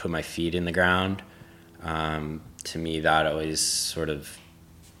put my feet in the ground. To me, that always sort of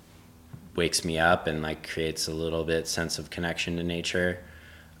wakes me up and like creates a little bit sense of connection to nature.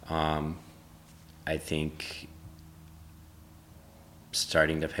 I think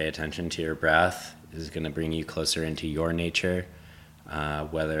starting to pay attention to your breath is going to bring you closer into your nature.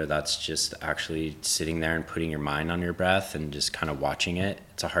 Whether that's just actually sitting there and putting your mind on your breath and just kind of watching it.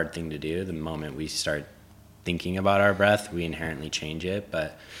 It's a hard thing to do. The moment we start thinking about our breath, we inherently change it,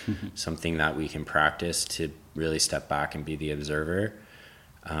 but something that we can practice to really step back and be the observer.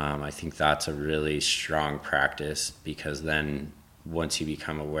 I think that's a really strong practice, because then once you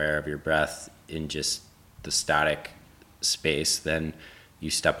become aware of your breath in just the static space, then you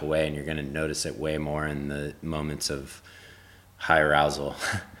step away and you're going to notice it way more in the moments of high arousal.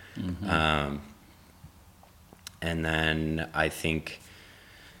 And then I think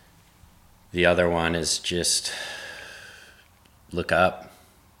the other one is just look up.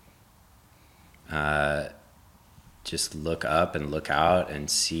 Just look up and look out and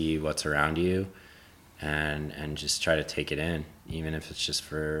see what's around you, and just try to take it in, even if it's just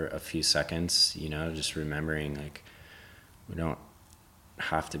for a few seconds, you know, just remembering, like, we don't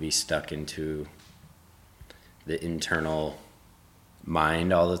have to be stuck into the internal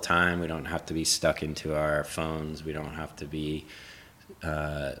mind all the time. We don't have to be stuck into our phones. We don't have to be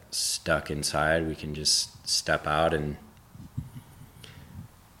stuck inside. We can just step out and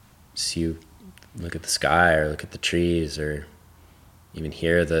see, look at the sky or look at the trees or even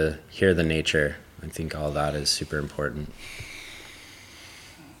hear the nature. I think all that is super important.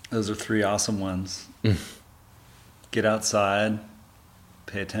 Those are 3 awesome ones. Get outside,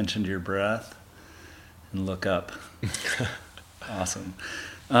 pay attention to your breath, and look up. Awesome.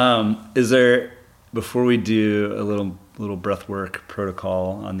 Is there, before we do a little breath work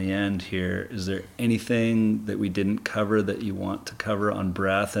protocol on the end here, is there anything that we didn't cover that you want to cover on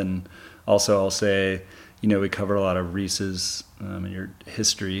breath? And also I'll say, you know, we covered a lot of Reis's and your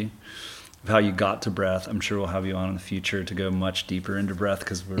history of how you got to breath. I'm sure we'll have you on in the future to go much deeper into breath,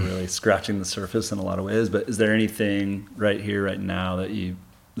 because we're really scratching the surface in a lot of ways. But is there anything right here, right now that we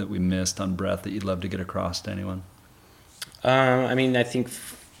missed on breath that you'd love to get across to anyone? I mean, I think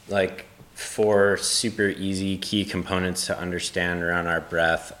like 4 super easy key components to understand around our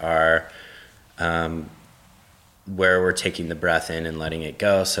breath are where we're taking the breath in and letting it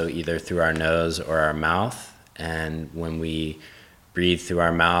go. So either through our nose or our mouth. And when we breathe through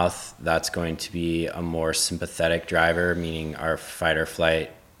our mouth, that's going to be a more sympathetic driver, meaning our fight or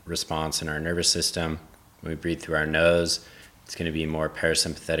flight response in our nervous system. When we breathe through our nose, it's going to be more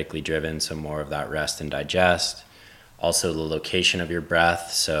parasympathetically driven, so more of that rest and digest. Also, the location of your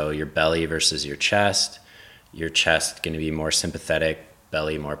breath, so your belly versus your chest going to be more sympathetic,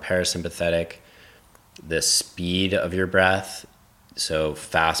 belly more parasympathetic. The speed of your breath, so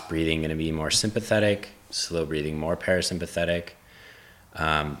fast breathing going to be more sympathetic, slow breathing more parasympathetic.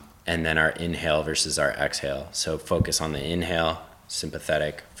 And then our inhale versus our exhale. So focus on the inhale,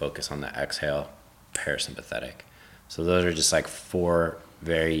 sympathetic, focus on the exhale, parasympathetic. So those are just like 4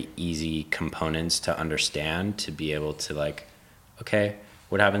 very easy components to understand, to be able to, like, okay,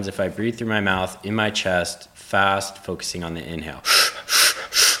 what happens if I breathe through my mouth, in my chest, fast, focusing on the inhale?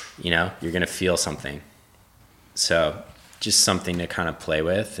 You know, you're going to feel something. So just something to kind of play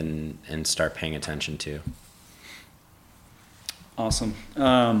with and start paying attention to. Awesome.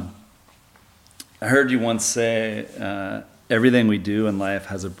 I heard you once say everything we do in life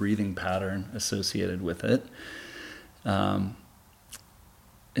has a breathing pattern associated with it,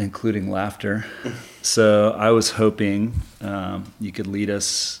 including laughter. So I was hoping you could lead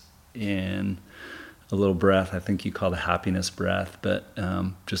us in a little breath. I think you call it a happiness breath. But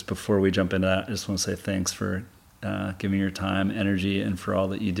just before we jump into that, I just want to say thanks for giving your time, energy, and for all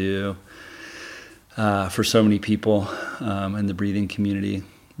that you do for so many people in the breathing community.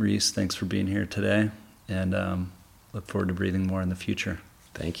 Reis, thanks for being here today, and look forward to breathing more in the future.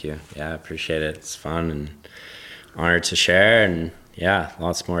 Thank you. Yeah, I appreciate it. It's fun and honored to share, and yeah,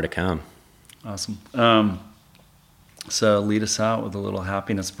 lots more to come. Awesome. So lead us out with a little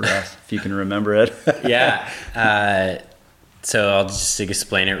happiness breath, if you can remember it. Yeah. So I'll just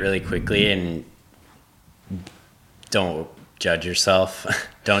explain it really quickly, and don't judge yourself.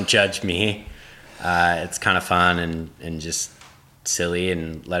 Don't judge me. It's kind of fun and just silly,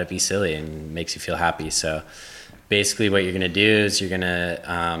 and let it be silly and makes you feel happy. So basically what you're going to do is you're going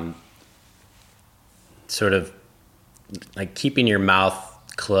to sort of like keeping your mouth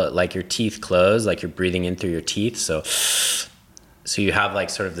like your teeth closed, like you're breathing in through your teeth. So you have like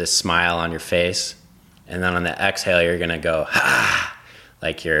sort of this smile on your face, and then on the exhale, you're going to go, ha,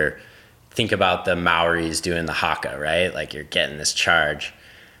 like think about the Maoris doing the haka, right? Like you're getting this charge.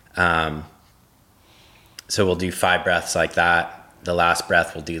 So we'll do 5 breaths like that. The last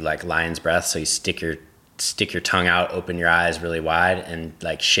breath we'll do like lion's breath. So you stick your tongue out, open your eyes really wide, and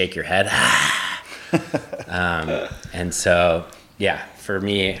like shake your head. And so yeah, for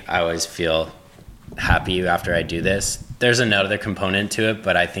me, I always feel happy after I do this. There's another component to it,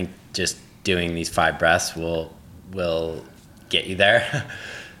 but I think just doing these 5 breaths will get you there.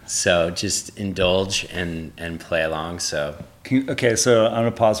 So just indulge and play along. So okay, so I'm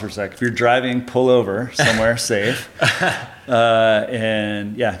gonna pause for a sec. If you're driving, pull over somewhere safe,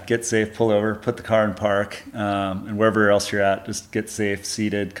 and yeah, get safe. Pull over, put the car in park, and wherever else you're at, just get safe,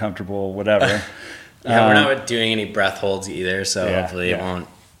 seated, comfortable, whatever. Yeah, we're not doing any breath holds either, so hopefully it won't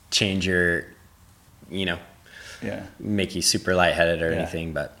change your, make you super lightheaded or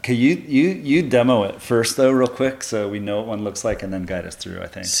anything. But okay, you demo it first though, real quick, so we know what one looks like, and then guide us through. I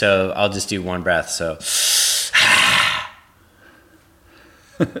think so. I'll just do one breath. So,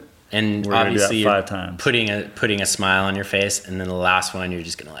 and obviously you're 5 times. putting a smile on your face, and then the last one you're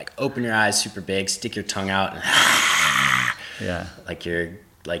just gonna like open your eyes super big, stick your tongue out, and like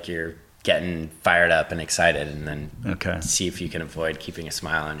you're getting fired up and excited, and then see if you can avoid keeping a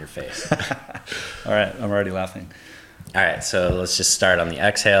smile on your face. All right, I'm already laughing. All right, so let's just start on the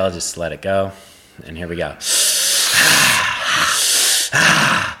exhale, just let it go, and here we go.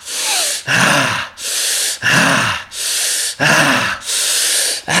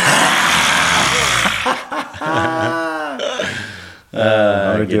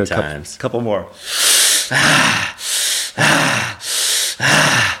 I'm gonna do a couple more.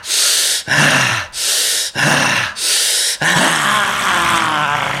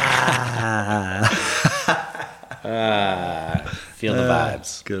 Feel the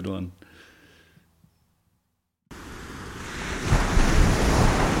vibes. Good one.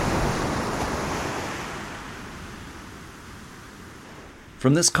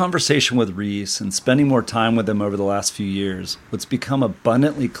 From this conversation with Reis and spending more time with him over the last few years, what's become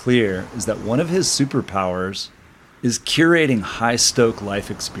abundantly clear is that one of his superpowers is curating high-stoke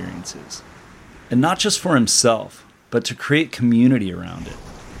life experiences. And not just for himself, but to create community around it.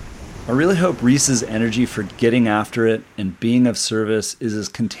 I really hope Reis's energy for getting after it and being of service is as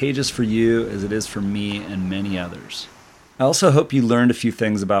contagious for you as it is for me and many others. I also hope you learned a few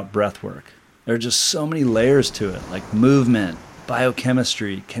things about breathwork. There are just so many layers to it, like movement,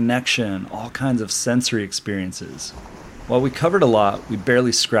 biochemistry, connection, all kinds of sensory experiences. While we covered a lot, we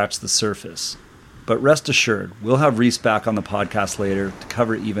barely scratched the surface. But rest assured, we'll have Reis back on the podcast later to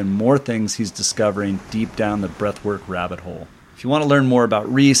cover even more things he's discovering deep down the breathwork rabbit hole. If you want to learn more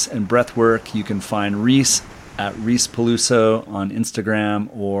about Reis and breathwork, you can find Reis at Reis Paluso on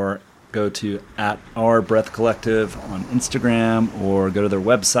Instagram, or go to @OurBreathCollective on Instagram, or go to their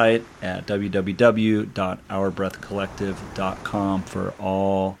website at www.ourbreathcollective.com for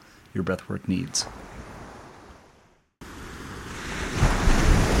all your breathwork needs.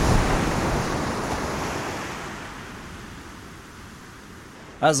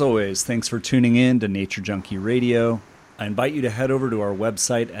 As always, thanks for tuning in to Nature Junkie Radio. I invite you to head over to our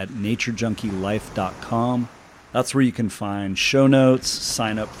website at naturejunkielife.com. That's where you can find show notes,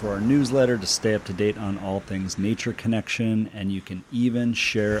 sign up for our newsletter to stay up to date on all things nature connection, and you can even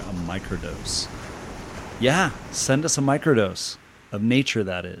share a microdose. Yeah, send us a microdose of nature,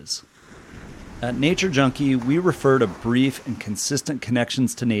 that is. At Nature Junkie, we refer to brief and consistent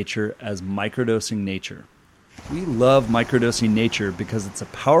connections to nature as microdosing nature. We love microdosing nature because it's a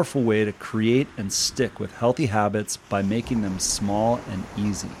powerful way to create and stick with healthy habits by making them small and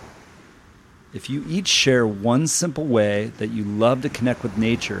easy. If you each share one simple way that you love to connect with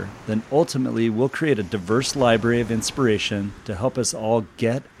nature, then ultimately we'll create a diverse library of inspiration to help us all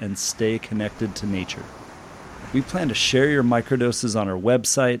get and stay connected to nature. We plan to share your microdoses on our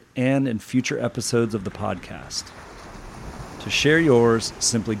website and in future episodes of the podcast. To share yours,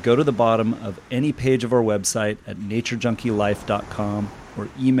 simply go to the bottom of any page of our website at naturejunkielife.com or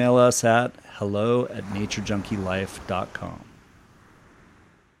email us at hello@naturejunkielife.com.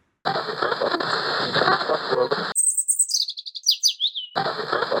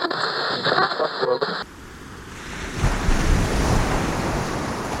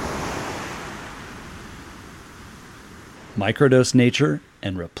 Microdose nature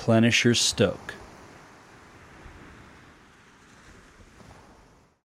and replenish your stoke.